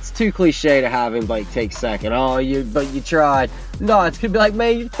 because it's too cliche to have him like take second. But you tried. No, it's gonna be like,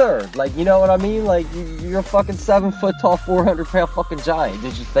 man, you're third. Like, you know what I mean? Like, you're a fucking 7 foot tall, 400 pound fucking giant.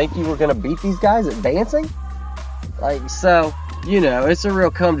 Did you think you were gonna beat these guys at dancing? Like, so, you know, it's a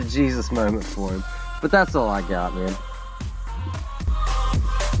real come to Jesus moment for him. But that's all I got, man.